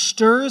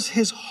stirs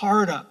his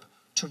heart up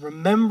to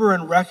remember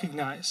and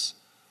recognize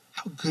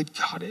how good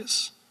God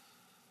is,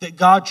 that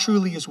God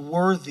truly is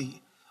worthy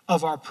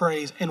of our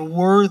praise and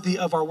worthy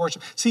of our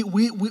worship. See,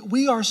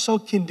 we are so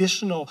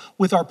conditional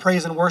with our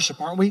praise and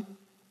worship, aren't we?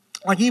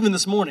 Like even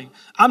this morning,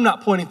 I'm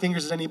not pointing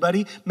fingers at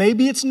anybody.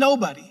 Maybe it's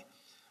nobody.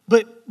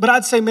 But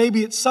I'd say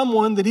maybe it's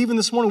someone that even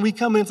this morning we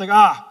come in, it's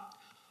like,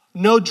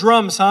 no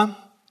drums, huh?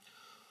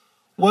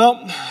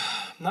 Well,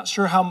 I'm not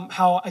sure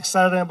how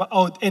excited I am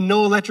about, and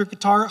no electric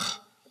guitar.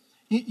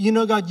 You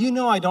know, God, you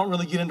know I don't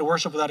really get into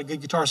worship without a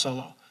good guitar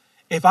solo.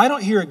 If I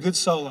don't hear a good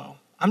solo,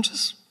 I'm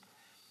just,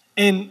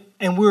 and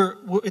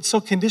it's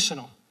so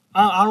conditional.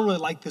 I don't really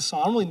like this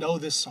song. I don't really know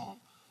this song.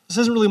 This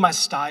isn't really my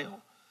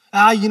style.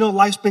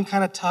 Life's been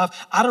kind of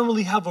tough. I don't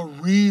really have a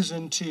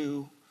reason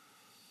to.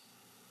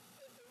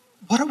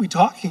 What are we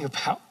talking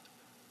about?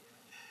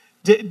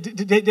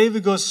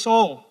 David goes,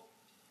 Saul,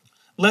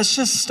 let's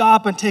just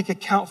stop and take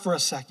account for a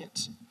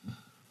second.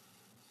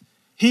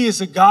 He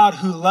is a God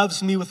who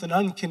loves me with an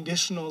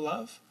unconditional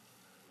love.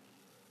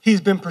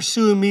 He's been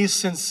pursuing me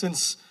since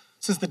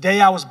the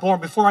day I was born.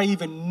 Before I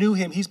even knew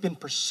him, he's been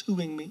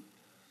pursuing me.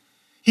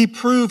 He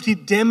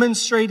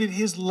demonstrated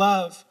his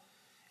love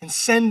in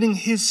sending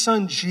his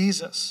son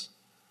Jesus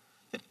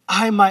that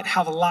I might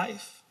have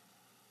life.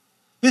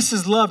 This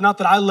is love, not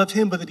that I loved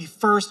him, but that he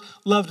first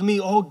loved me.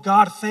 Oh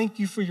God, thank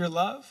you for your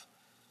love.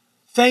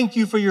 Thank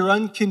you for your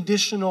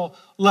unconditional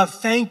love.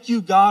 Thank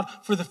you, God,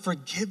 for the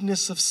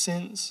forgiveness of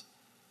sins.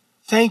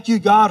 Thank you,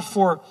 God,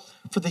 for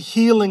the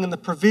healing and the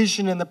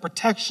provision and the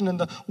protection and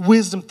the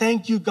wisdom.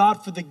 Thank you,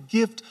 God, for the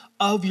gift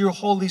of your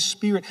Holy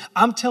Spirit.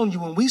 I'm telling you,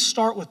 when we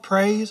start with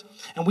praise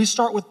and we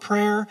start with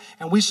prayer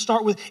and we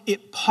start with,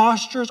 it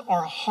postures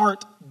our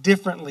heart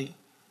differently.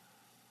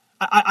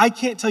 I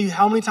can't tell you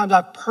how many times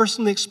I've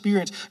personally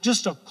experienced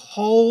just a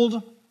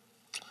cold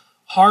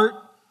heart,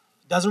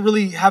 doesn't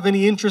really have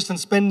any interest in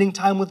spending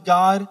time with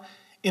God.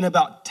 In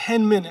about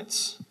 10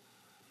 minutes,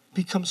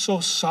 become so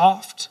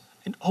soft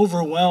and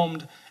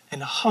overwhelmed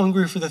and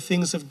hungry for the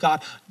things of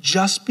God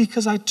just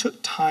because I took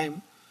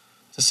time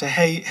to say,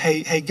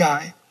 hey,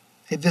 guy,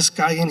 hey, this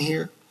guy in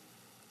here.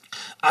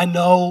 I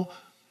know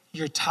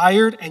you're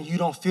tired and you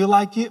don't feel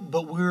like it,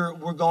 but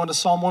we're going to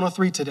Psalm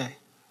 103 today.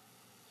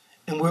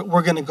 And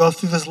we're going to go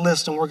through this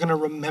list and we're going to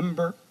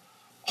remember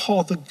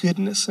all the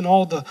goodness and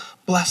all the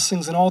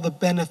blessings and all the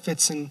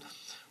benefits. And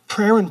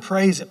prayer and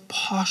praise, it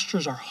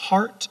postures our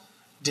heart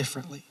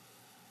differently.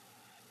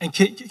 And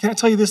can I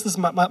tell you this? This is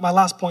my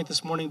last point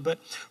this morning, but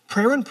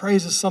prayer and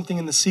praise is something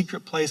in the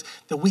secret place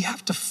that we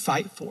have to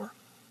fight for.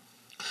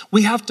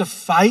 We have to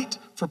fight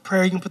for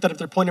prayer. You can put that up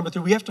there, point number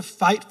 3. We have to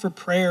fight for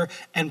prayer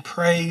and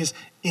praise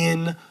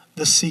in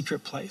the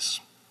secret place.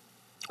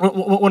 I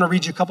want to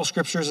read you a couple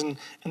scriptures and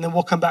then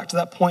we'll come back to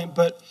that point.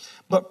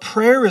 But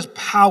prayer is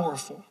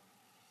powerful.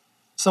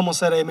 Someone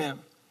said amen.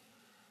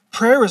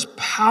 Prayer is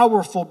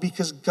powerful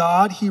because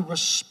God, he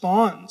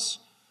responds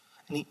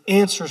and he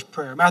answers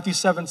prayer. Matthew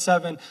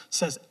 7:7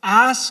 says,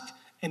 ask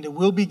and it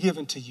will be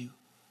given to you.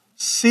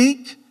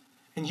 Seek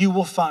and you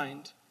will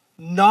find.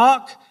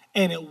 Knock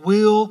and it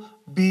will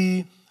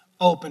be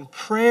open.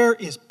 Prayer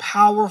is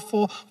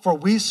powerful, for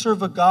we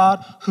serve a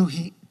God who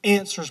he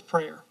answers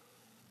prayer.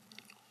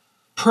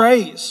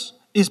 Praise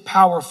is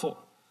powerful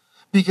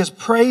because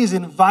praise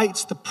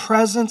invites the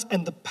presence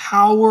and the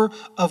power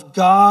of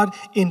God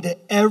into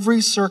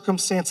every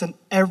circumstance and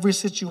every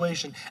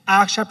situation.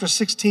 Acts chapter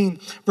 16,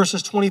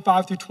 verses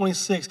 25 through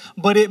 26.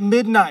 But at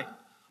midnight,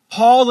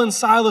 Paul and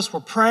Silas were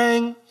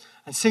praying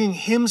and singing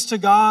hymns to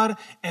God,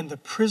 and the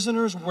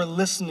prisoners were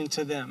listening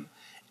to them.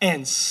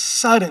 And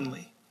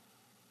suddenly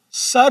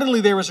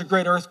there was a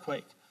great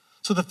earthquake.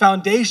 So the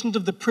foundations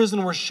of the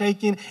prison were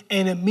shaken,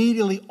 and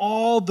immediately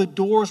all the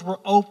doors were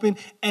open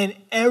and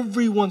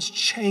everyone's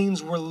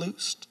chains were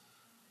loosed.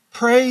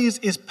 Praise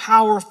is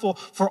powerful,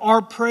 for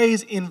our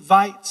praise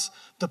invites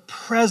the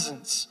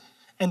presence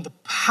and the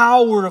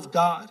power of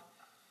God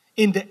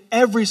into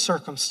every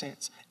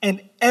circumstance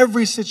and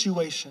every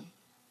situation.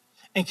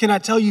 And can I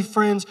tell you,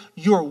 friends,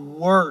 your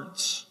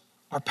words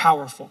are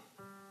powerful.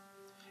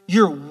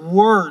 Your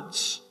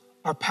words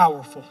are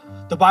powerful.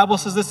 The Bible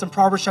says this in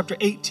Proverbs chapter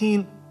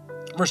 18,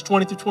 verse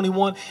 20 through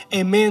 21,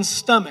 a man's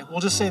stomach, we'll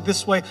just say it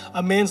this way,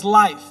 a man's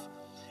life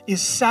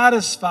is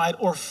satisfied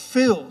or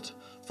filled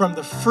from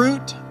the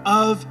fruit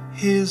of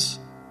his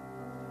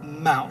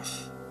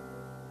mouth.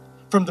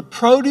 From the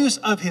produce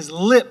of his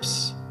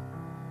lips,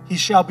 he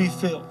shall be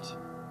filled.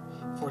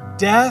 For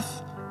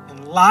death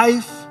and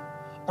life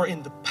are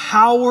in the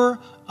power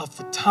of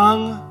the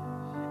tongue,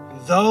 and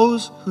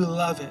those who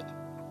love it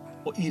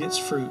will eat its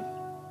fruit.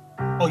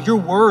 Oh, your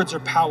words are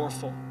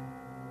powerful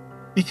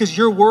because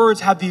your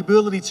words have the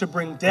ability to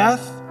bring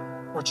death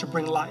or to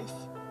bring life.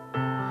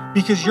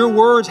 Because your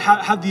words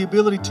have the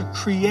ability to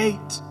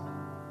create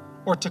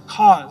or to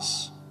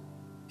cause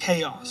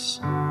chaos.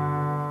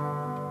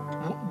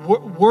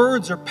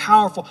 Words are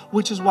powerful,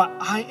 which is why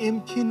I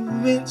am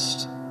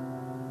convinced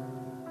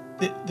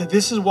that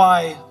this is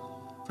why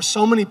for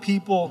so many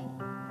people,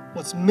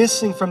 what's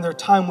missing from their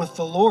time with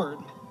the Lord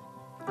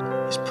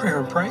is prayer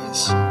and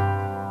praise.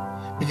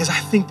 Because I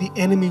think the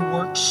enemy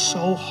works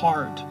so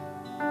hard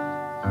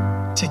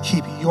to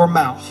keep your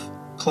mouth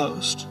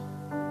closed.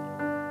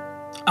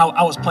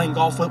 I was playing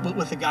golf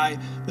with a guy,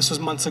 this was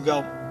months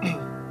ago.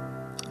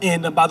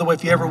 And by the way,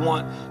 if you ever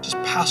want just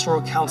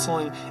pastoral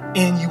counseling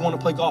and you want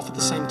to play golf at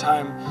the same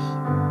time,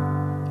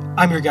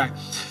 I'm your guy.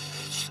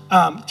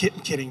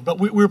 Kidding. But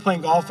we were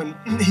playing golf and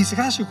he said,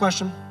 "Can I ask you a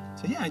question?" I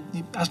said, "Yeah,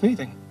 you ask me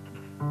anything."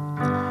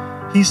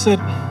 He said,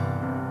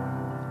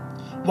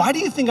 "Why do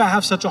you think I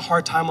have such a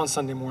hard time on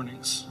Sunday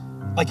mornings,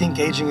 like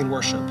engaging in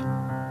worship?"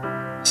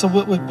 So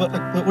what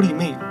do you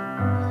mean?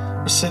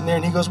 We're sitting there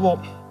and he goes, "Well,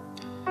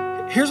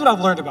 here's what I've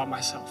learned about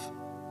myself.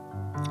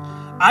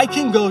 I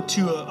can go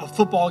to a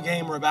football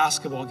game or a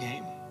basketball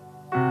game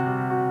and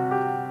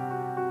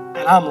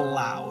I'm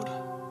loud.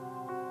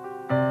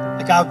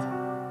 Like I've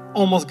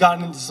almost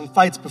gotten into some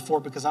fights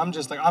before because I'm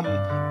just like, I'm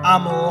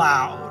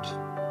loud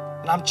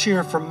and I'm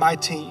cheering for my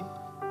team.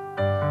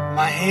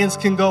 My hands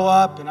can go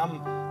up and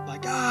I'm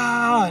like,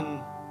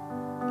 and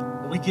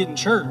we get in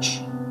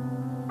church.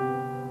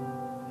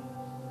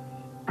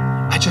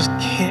 I just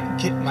can't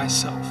get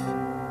myself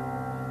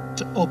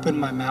to open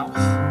my mouth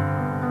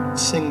and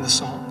sing the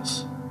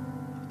songs.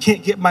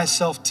 Can't get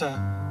myself to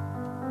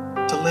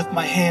lift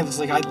my hands.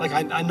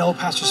 I know,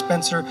 Pastor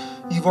Spencer,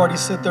 you've already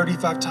said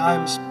 35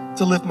 times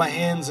to lift my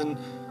hands and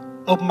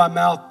open my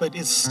mouth, but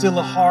it's still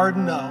a hard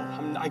no.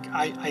 I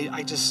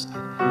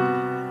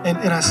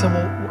said,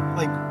 well,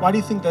 why do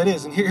you think that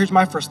is? And here's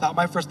my first thought.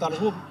 My first thought is,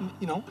 well,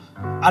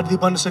 out of the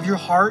abundance of your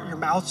heart, your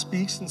mouth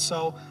speaks. And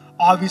so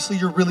obviously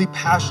you're really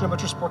passionate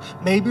about your sport.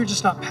 Maybe you're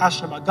just not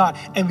passionate about God.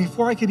 And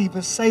before I could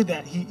even say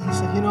that, he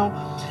said,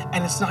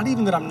 and it's not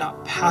even that I'm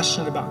not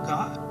passionate about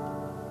God.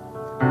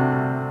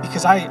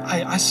 Because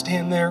I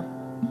stand there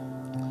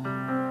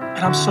and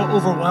I'm so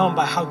overwhelmed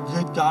by how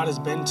good God has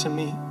been to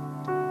me.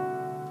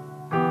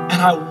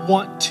 And I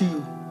want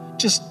to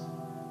just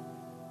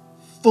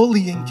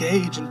fully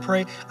engage and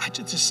pray. I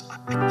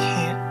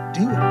can't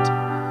do it.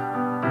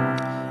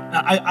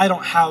 Now, I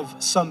don't have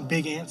some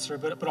big answer,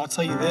 but I'll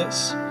tell you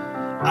this.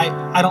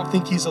 I don't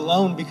think he's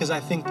alone because I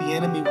think the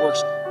enemy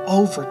works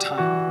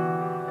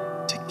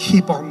overtime to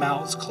keep our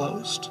mouths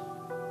closed.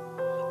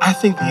 I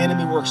think the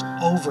enemy works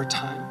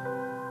overtime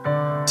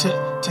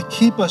to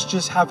keep us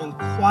just having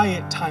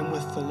quiet time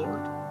with the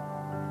Lord.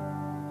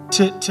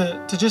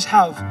 To just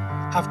have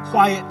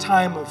quiet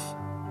time of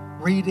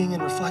reading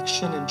and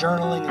reflection and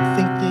journaling and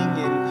thinking.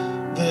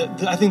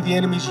 And I think the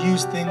enemy's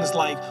used things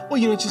like,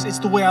 it's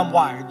the way I'm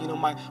wired.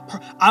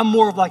 I'm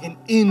more of like an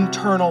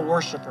internal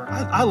worshiper.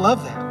 I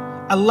love that.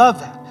 I love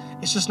that.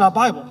 It's just not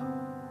Bible.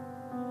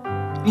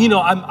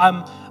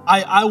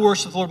 I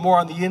worship the Lord more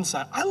on the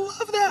inside. I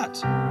love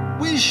that.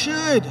 We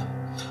should.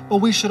 But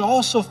we should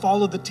also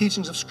follow the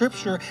teachings of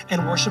Scripture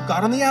and worship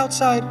God on the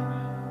outside.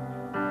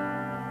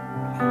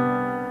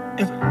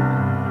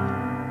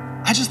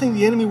 I just think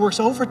the enemy works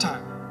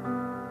overtime.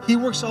 He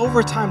works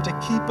overtime to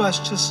keep us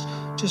just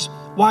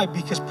why?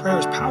 Because prayer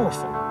is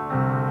powerful.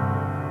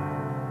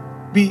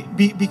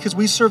 Because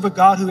we serve a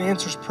God who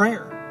answers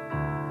prayer.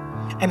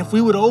 And if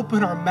we would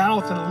open our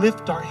mouth and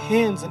lift our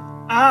hands and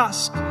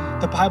ask,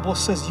 the Bible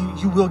says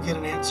you will get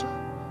an answer.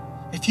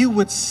 If you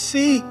would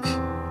seek,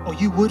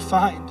 you would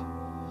find.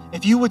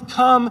 If you would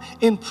come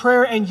in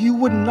prayer and you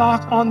would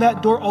knock on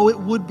that door, it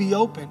would be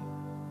open.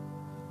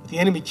 But the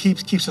enemy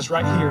keeps us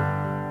right here.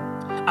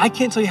 I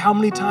can't tell you how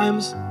many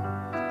times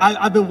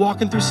I've been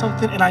walking through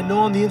something and I know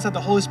on the inside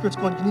the Holy Spirit's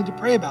going, you need to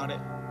pray about it.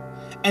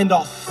 And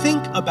I'll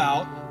think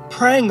about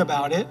praying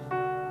about it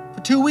for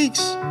 2 weeks.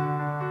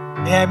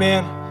 Yeah,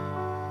 man,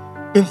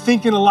 been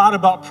thinking a lot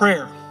about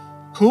prayer.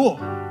 Cool.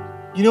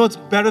 You know what's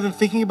better than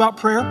thinking about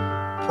prayer?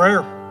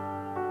 Prayer.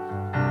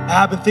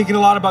 I've been thinking a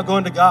lot about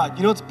going to God.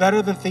 You know what's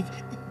better than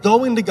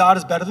going to God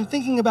is better than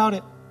thinking about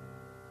it.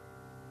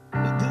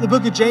 The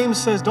book of James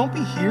says, don't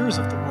be hearers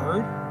of the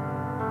word.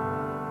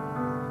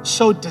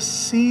 So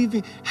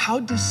deceiving, how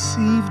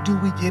deceived do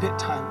we get at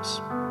times?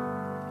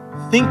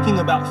 Thinking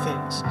about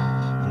things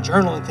and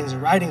journaling things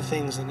and writing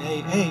things and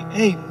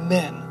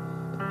amen.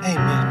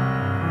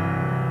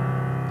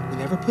 We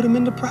never put them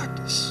into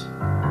practice.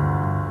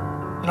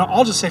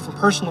 I'll just say from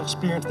personal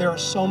experience, there are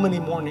so many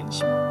mornings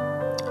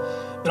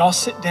that I'll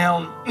sit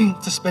down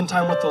to spend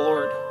time with the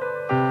Lord.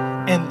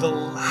 And the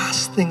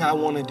last thing I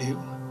want to do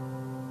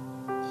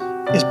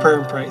is prayer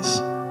and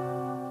praise.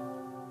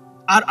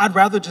 I'd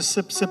rather just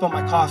sip on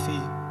my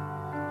coffee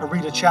or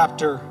read a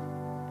chapter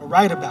or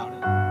write about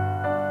it.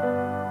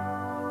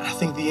 And I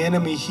think the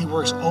enemy, he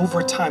works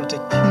overtime to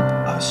keep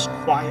us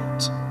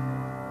quiet.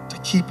 to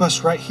keep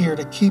us right here,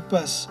 to keep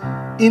us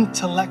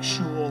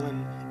intellectual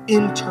and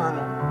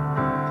internal.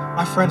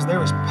 My friends,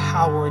 there is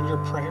power in your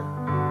prayer.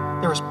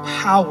 There is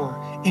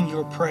power in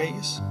your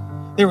praise.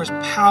 There is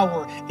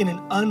power in an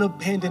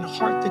unabandoned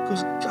heart that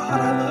goes, God,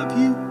 I love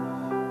you.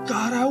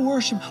 God, I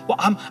worship. Well,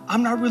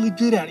 I'm not really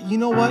good at it. You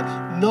know what?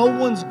 No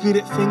one's good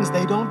at things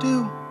they don't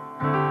do.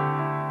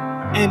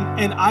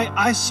 And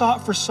I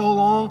sought for so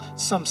long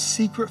some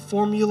secret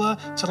formula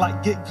to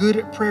like get good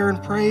at prayer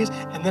and praise.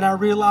 And then I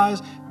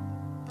realized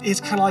it's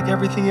kind of like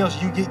everything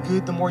else. You get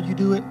good the more you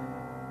do it.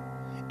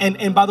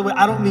 And by the way,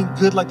 I don't mean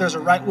good like there's a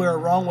right way or a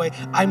wrong way.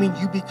 I mean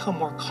you become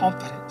more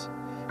confident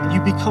and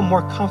you become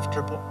more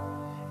comfortable.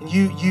 And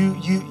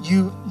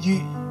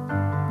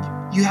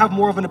you have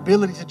more of an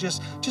ability to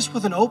just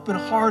with an open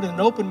heart and an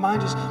open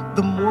mind, just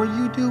the more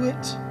you do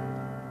it.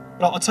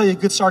 But I'll tell you a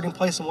good starting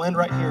place, and we'll end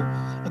right here.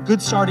 A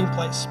good starting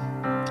place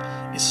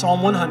is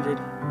Psalm 100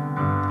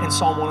 and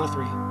Psalm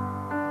 103.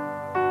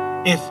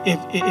 If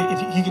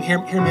you can hear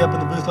me up in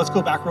the booth, let's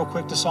go back real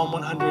quick to Psalm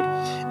 100.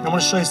 And I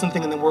want to show you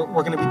something, and then we're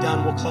going to be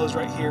done. We'll close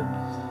right here.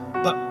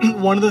 But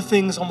one of the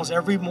things almost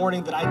every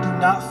morning that I do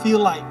not feel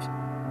like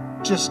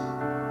just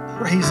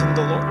praising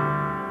the Lord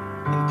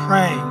and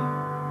praying,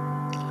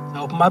 I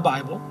open my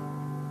Bible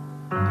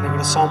and I go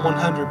to Psalm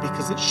 100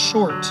 because it's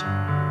short,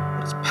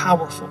 but it's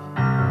powerful.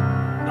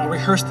 And I'll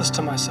rehearse this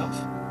to myself.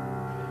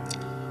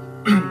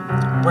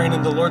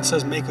 Brandon, the Lord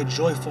says, make a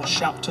joyful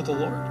shout to the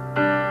Lord.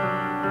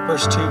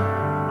 Verse 2,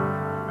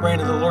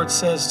 Brandon, the Lord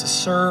says to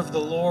serve the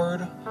Lord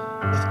with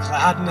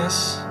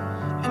gladness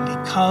and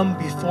to come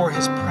before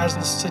his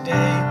presence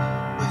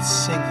today with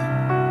singing.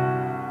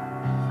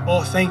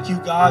 Oh, thank you,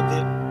 God,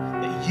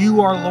 that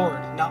you are Lord,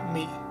 not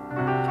me.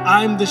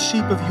 I'm the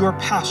sheep of your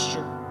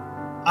pasture.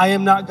 I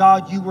am not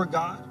God, you are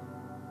God.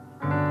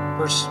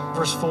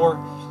 Verse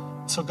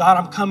 4, so God,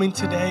 I'm coming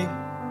today,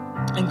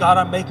 and God,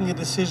 I'm making a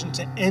decision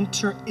to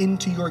enter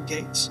into your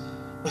gates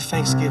with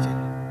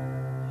thanksgiving.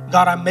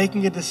 God, I'm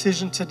making a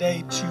decision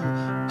today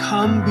to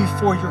come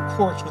before your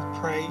courts with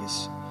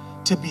praise,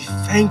 to be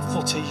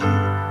thankful to you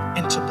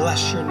and to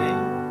bless your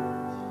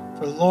name.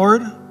 For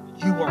Lord,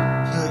 you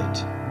are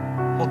good.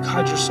 Oh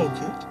God, you're so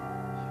good.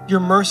 Your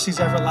mercy is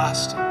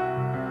everlasting.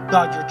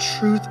 God, your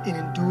truth, it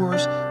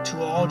endures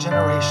to all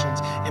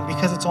generations. And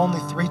because it's only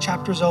 3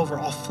 chapters over,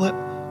 I'll flip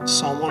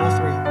Psalm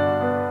 103.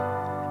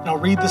 And I'll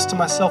read this to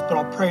myself, but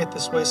I'll pray it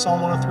this way.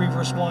 Psalm 103,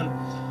 verse 1.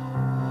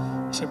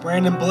 I say,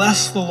 Brandon,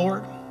 bless the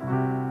Lord.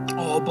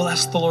 Oh,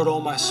 bless the Lord, oh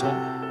my soul.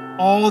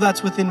 All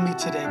that's within me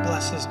today,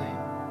 bless his name.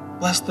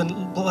 Bless the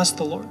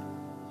Lord.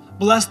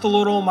 Bless the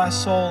Lord, oh my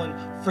soul,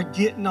 and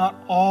forget not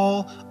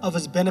all of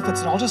his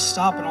benefits. And I'll just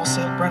stop and I'll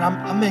say, Brandon,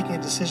 I'm making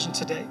a decision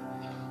today.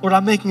 Lord,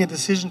 I'm making a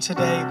decision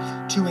today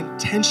to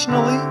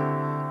intentionally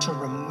to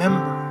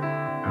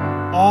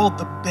remember all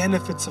the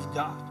benefits of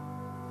God.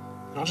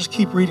 And I'll just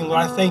keep reading.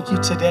 Lord, I thank you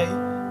today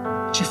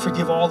that you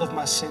forgive all of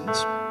my sins.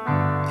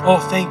 Oh,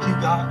 thank you,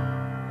 God,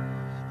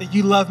 that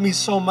you love me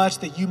so much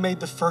that you made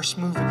the first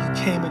move and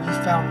you came and you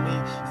found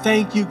me.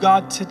 Thank you,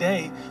 God,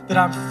 today that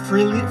I'm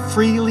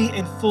freely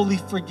and fully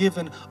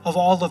forgiven of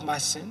all of my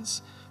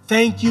sins.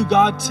 Thank you,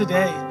 God,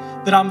 today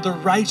that I'm the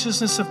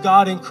righteousness of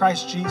God in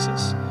Christ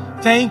Jesus.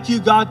 Thank you,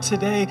 God,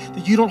 today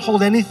that you don't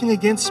hold anything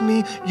against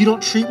me. You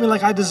don't treat me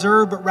like I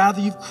deserve, but rather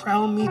you've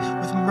crowned me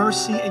with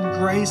mercy and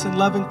grace and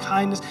love and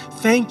kindness.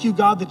 Thank you,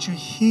 God, that you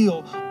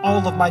heal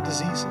all of my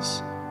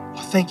diseases.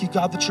 Oh, thank you,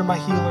 God, that you're my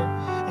healer.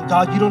 And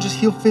God, you don't just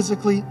heal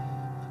physically.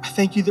 I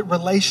thank you that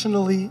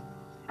relationally,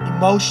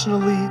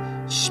 emotionally,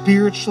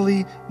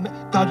 spiritually,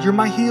 God, you're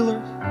my healer.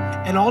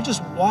 And I'll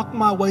just walk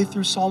my way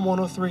through Psalm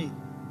 103,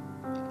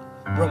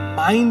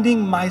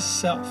 reminding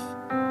myself.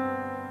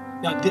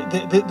 Now,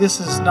 this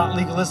is not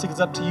legalistic, it's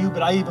up to you,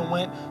 but I even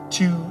went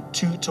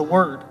to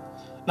Word.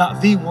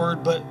 Not the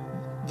Word, but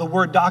the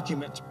Word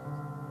document.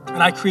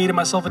 And I created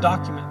myself a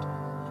document.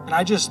 And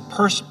I just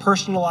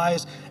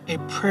personalized a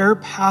prayer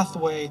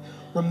pathway,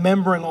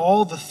 remembering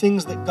all the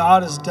things that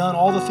God has done,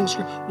 all the things.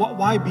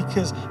 Why?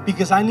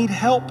 Because I need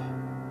help.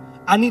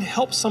 I need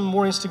help some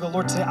mornings to go,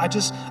 Lord, today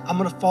I'm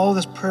going to follow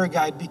this prayer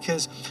guide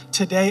because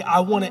today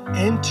I want to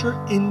enter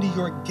into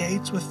your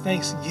gates with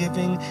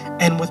thanksgiving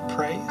and with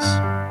praise.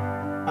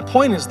 My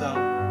point is, though,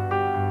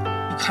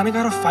 you kind of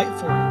got to fight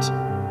for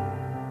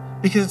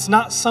it because it's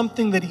not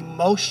something that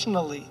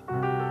emotionally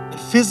and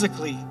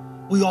physically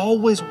we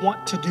always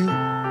want to do.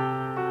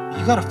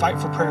 You got to fight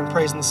for prayer and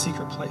praise in the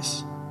secret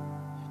place.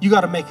 You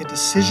got to make a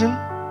decision.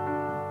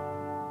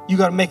 You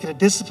got to make it a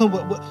discipline,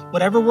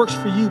 whatever works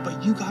for you,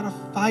 but you got to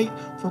fight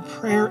for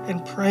prayer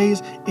and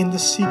praise in the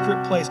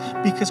secret place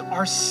because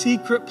our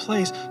secret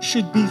place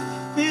should be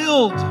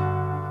filled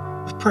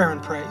with prayer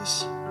and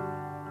praise.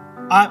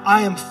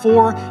 I am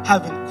for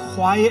having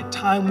quiet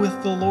time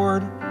with the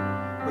Lord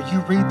where you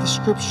read the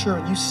scripture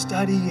and you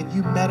study and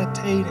you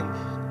meditate, and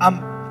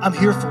I'm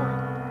here for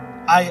it.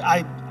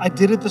 I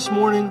did it this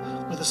morning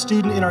with a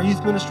student in our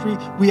youth ministry.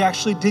 We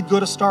actually did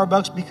go to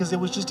Starbucks because it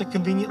was just a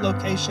convenient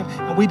location,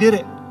 and we did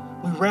it.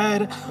 We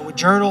read and we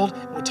journaled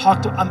and we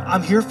talked.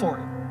 I'm here for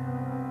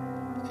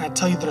it And I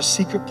tell you that a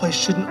secret place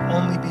shouldn't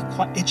only be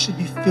quiet, it should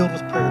be filled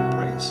with prayer and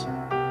praise.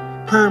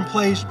 Prayer and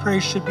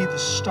praise should be the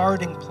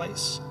starting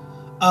place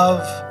of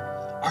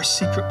our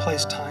secret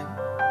place time.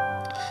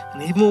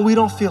 And even when we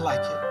don't feel like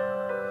it,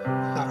 we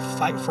gotta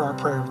fight for our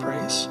prayer and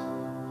praise.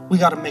 We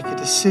gotta make a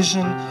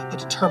decision, a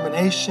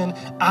determination,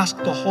 ask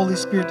the Holy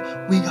Spirit.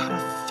 We gotta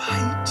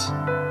fight.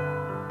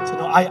 So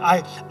no,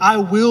 I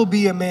will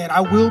be a man,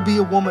 I will be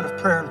a woman of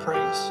prayer and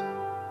praise.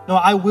 No,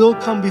 I will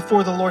come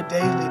before the Lord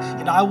daily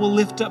and I will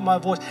lift up my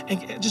voice.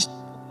 And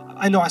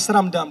I know I said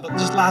I'm done, but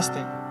just last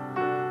thing.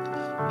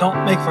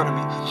 Don't make fun of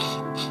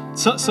me.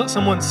 So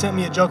someone sent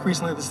me a joke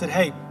recently that said,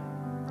 hey,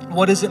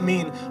 what does it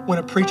mean when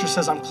a preacher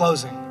says I'm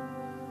closing?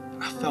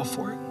 I fell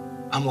for it.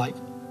 I'm like,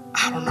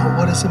 I don't know,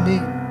 what does it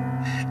mean?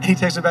 And he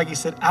texted back, he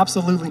said,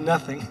 absolutely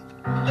nothing.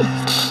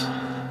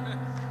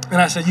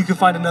 And I said, you can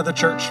find another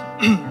church.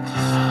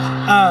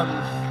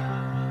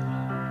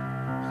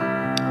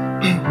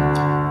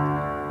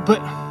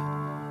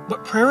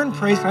 But prayer and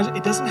praise,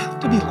 it doesn't have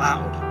to be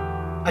loud.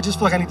 I just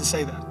feel like I need to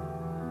say that.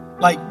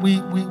 Like we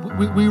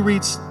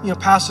read,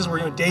 passages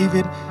where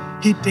David,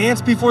 he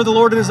danced before the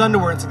Lord in his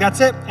underwear. It's like, that's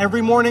it.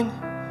 Every morning,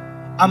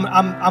 I'm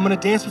gonna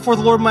dance before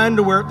the Lord in my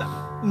underwear.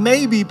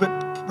 Maybe, but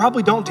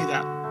probably don't do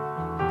that.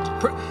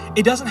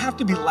 It doesn't have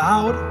to be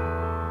loud.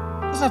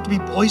 It doesn't have to be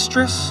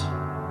boisterous.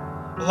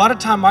 A lot of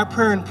time, my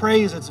prayer and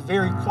praise, it's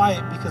very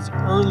quiet because it's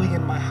early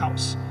in my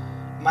house.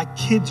 My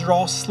kids are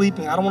all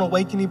sleeping. I don't want to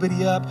wake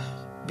anybody up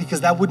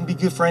because that wouldn't be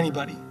good for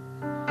anybody.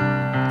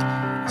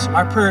 So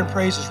my prayer and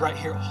praise is right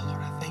here. Oh,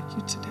 Lord, I thank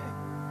you today.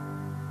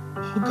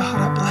 Oh,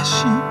 God, I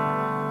bless you.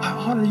 I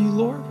honor you,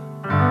 Lord.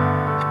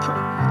 I pray.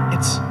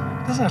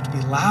 It doesn't have to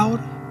be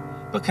loud,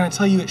 but can I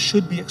tell you, it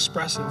should be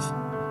expressive.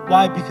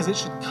 Why? Because it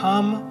should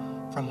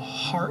come from a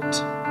heart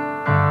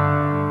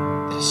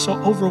that is so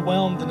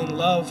overwhelmed and in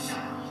love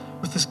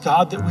with this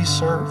God that we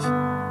serve,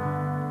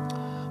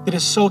 that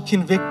is so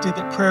convicted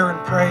that prayer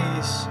and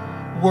praise,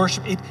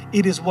 worship,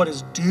 it is what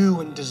is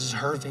due and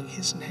deserving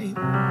his name.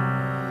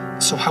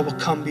 So I will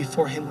come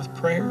before him with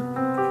prayer,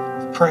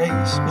 with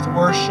praise, with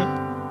worship.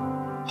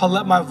 I'll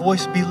let my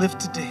voice be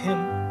lifted to him.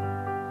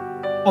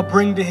 I'll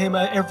bring to him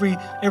every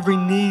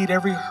need,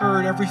 every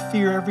hurt, every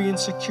fear, every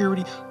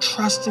insecurity,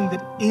 trusting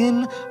that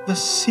in the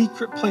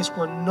secret place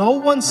where no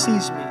one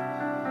sees me,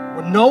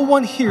 where no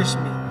one hears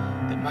me,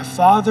 that my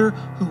Father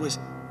who is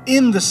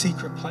in the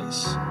secret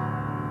place,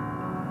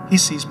 he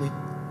sees me,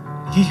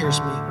 he hears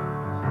me.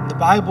 And the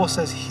Bible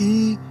says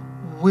he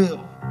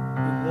will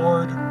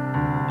reward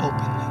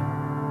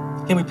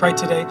openly. Can we pray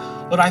today?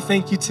 Lord, I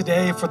thank you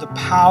today for the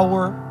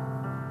power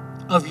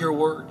of your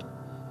word.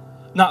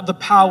 Not the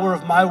power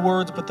of my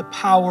words, but the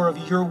power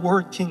of your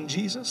word, King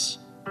Jesus.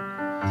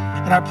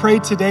 And I pray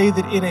today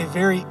that in a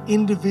very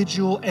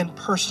individual and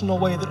personal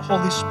way, that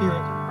Holy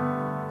Spirit,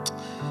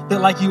 that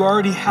like you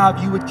already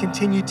have, you would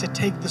continue to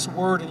take this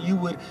word and you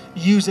would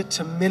use it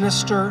to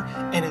minister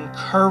and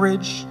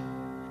encourage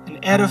and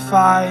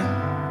edify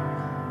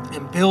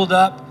and build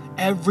up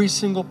every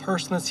single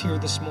person that's here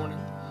this morning.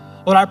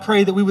 Lord, I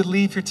pray that we would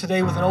leave here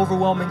today with an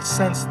overwhelming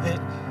sense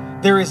that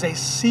there is a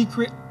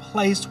secret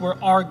place where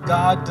our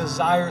God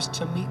desires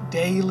to meet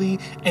daily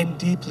and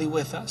deeply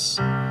with us.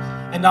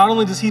 And not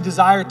only does he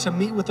desire to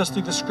meet with us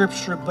through the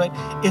scripture, but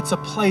it's a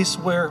place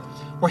where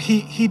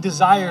he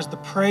desires the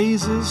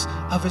praises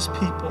of his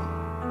people,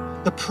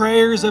 the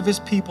prayers of his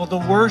people, the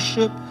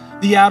worship,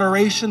 the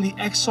adoration, the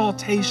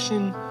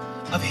exaltation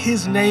of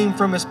his name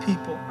from his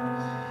people.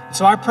 And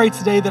so I pray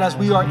today that as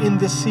we are in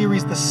this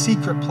series, The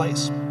Secret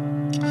Place,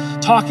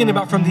 talking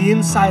about from the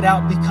inside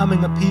out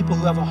becoming a people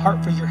who have a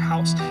heart for your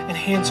house and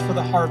hands for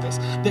the harvest,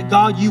 that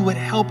God, you would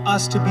help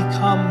us to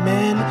become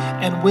men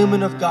and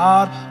women of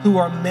God who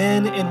are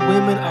men and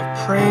women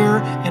of prayer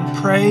and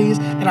praise.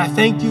 And I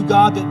thank you,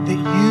 God, that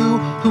you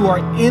who are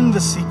in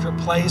the secret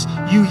place,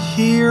 you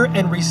hear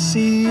and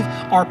receive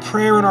our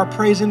prayer and our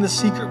praise in the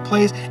secret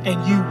place,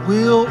 and you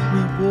will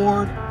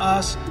reward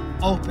us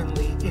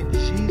openly in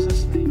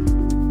Jesus' name.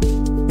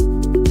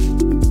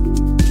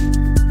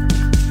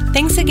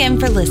 Thanks again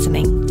for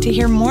listening. To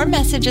hear more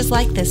messages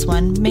like this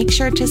one, make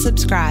sure to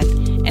subscribe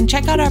and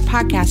check out our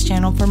podcast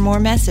channel for more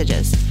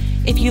messages.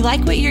 If you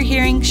like what you're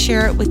hearing,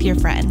 share it with your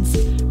friends.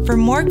 For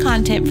more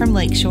content from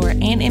Lakeshore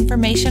and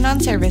information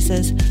on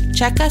services,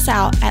 check us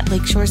out at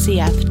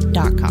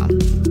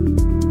lakeshorecf.com.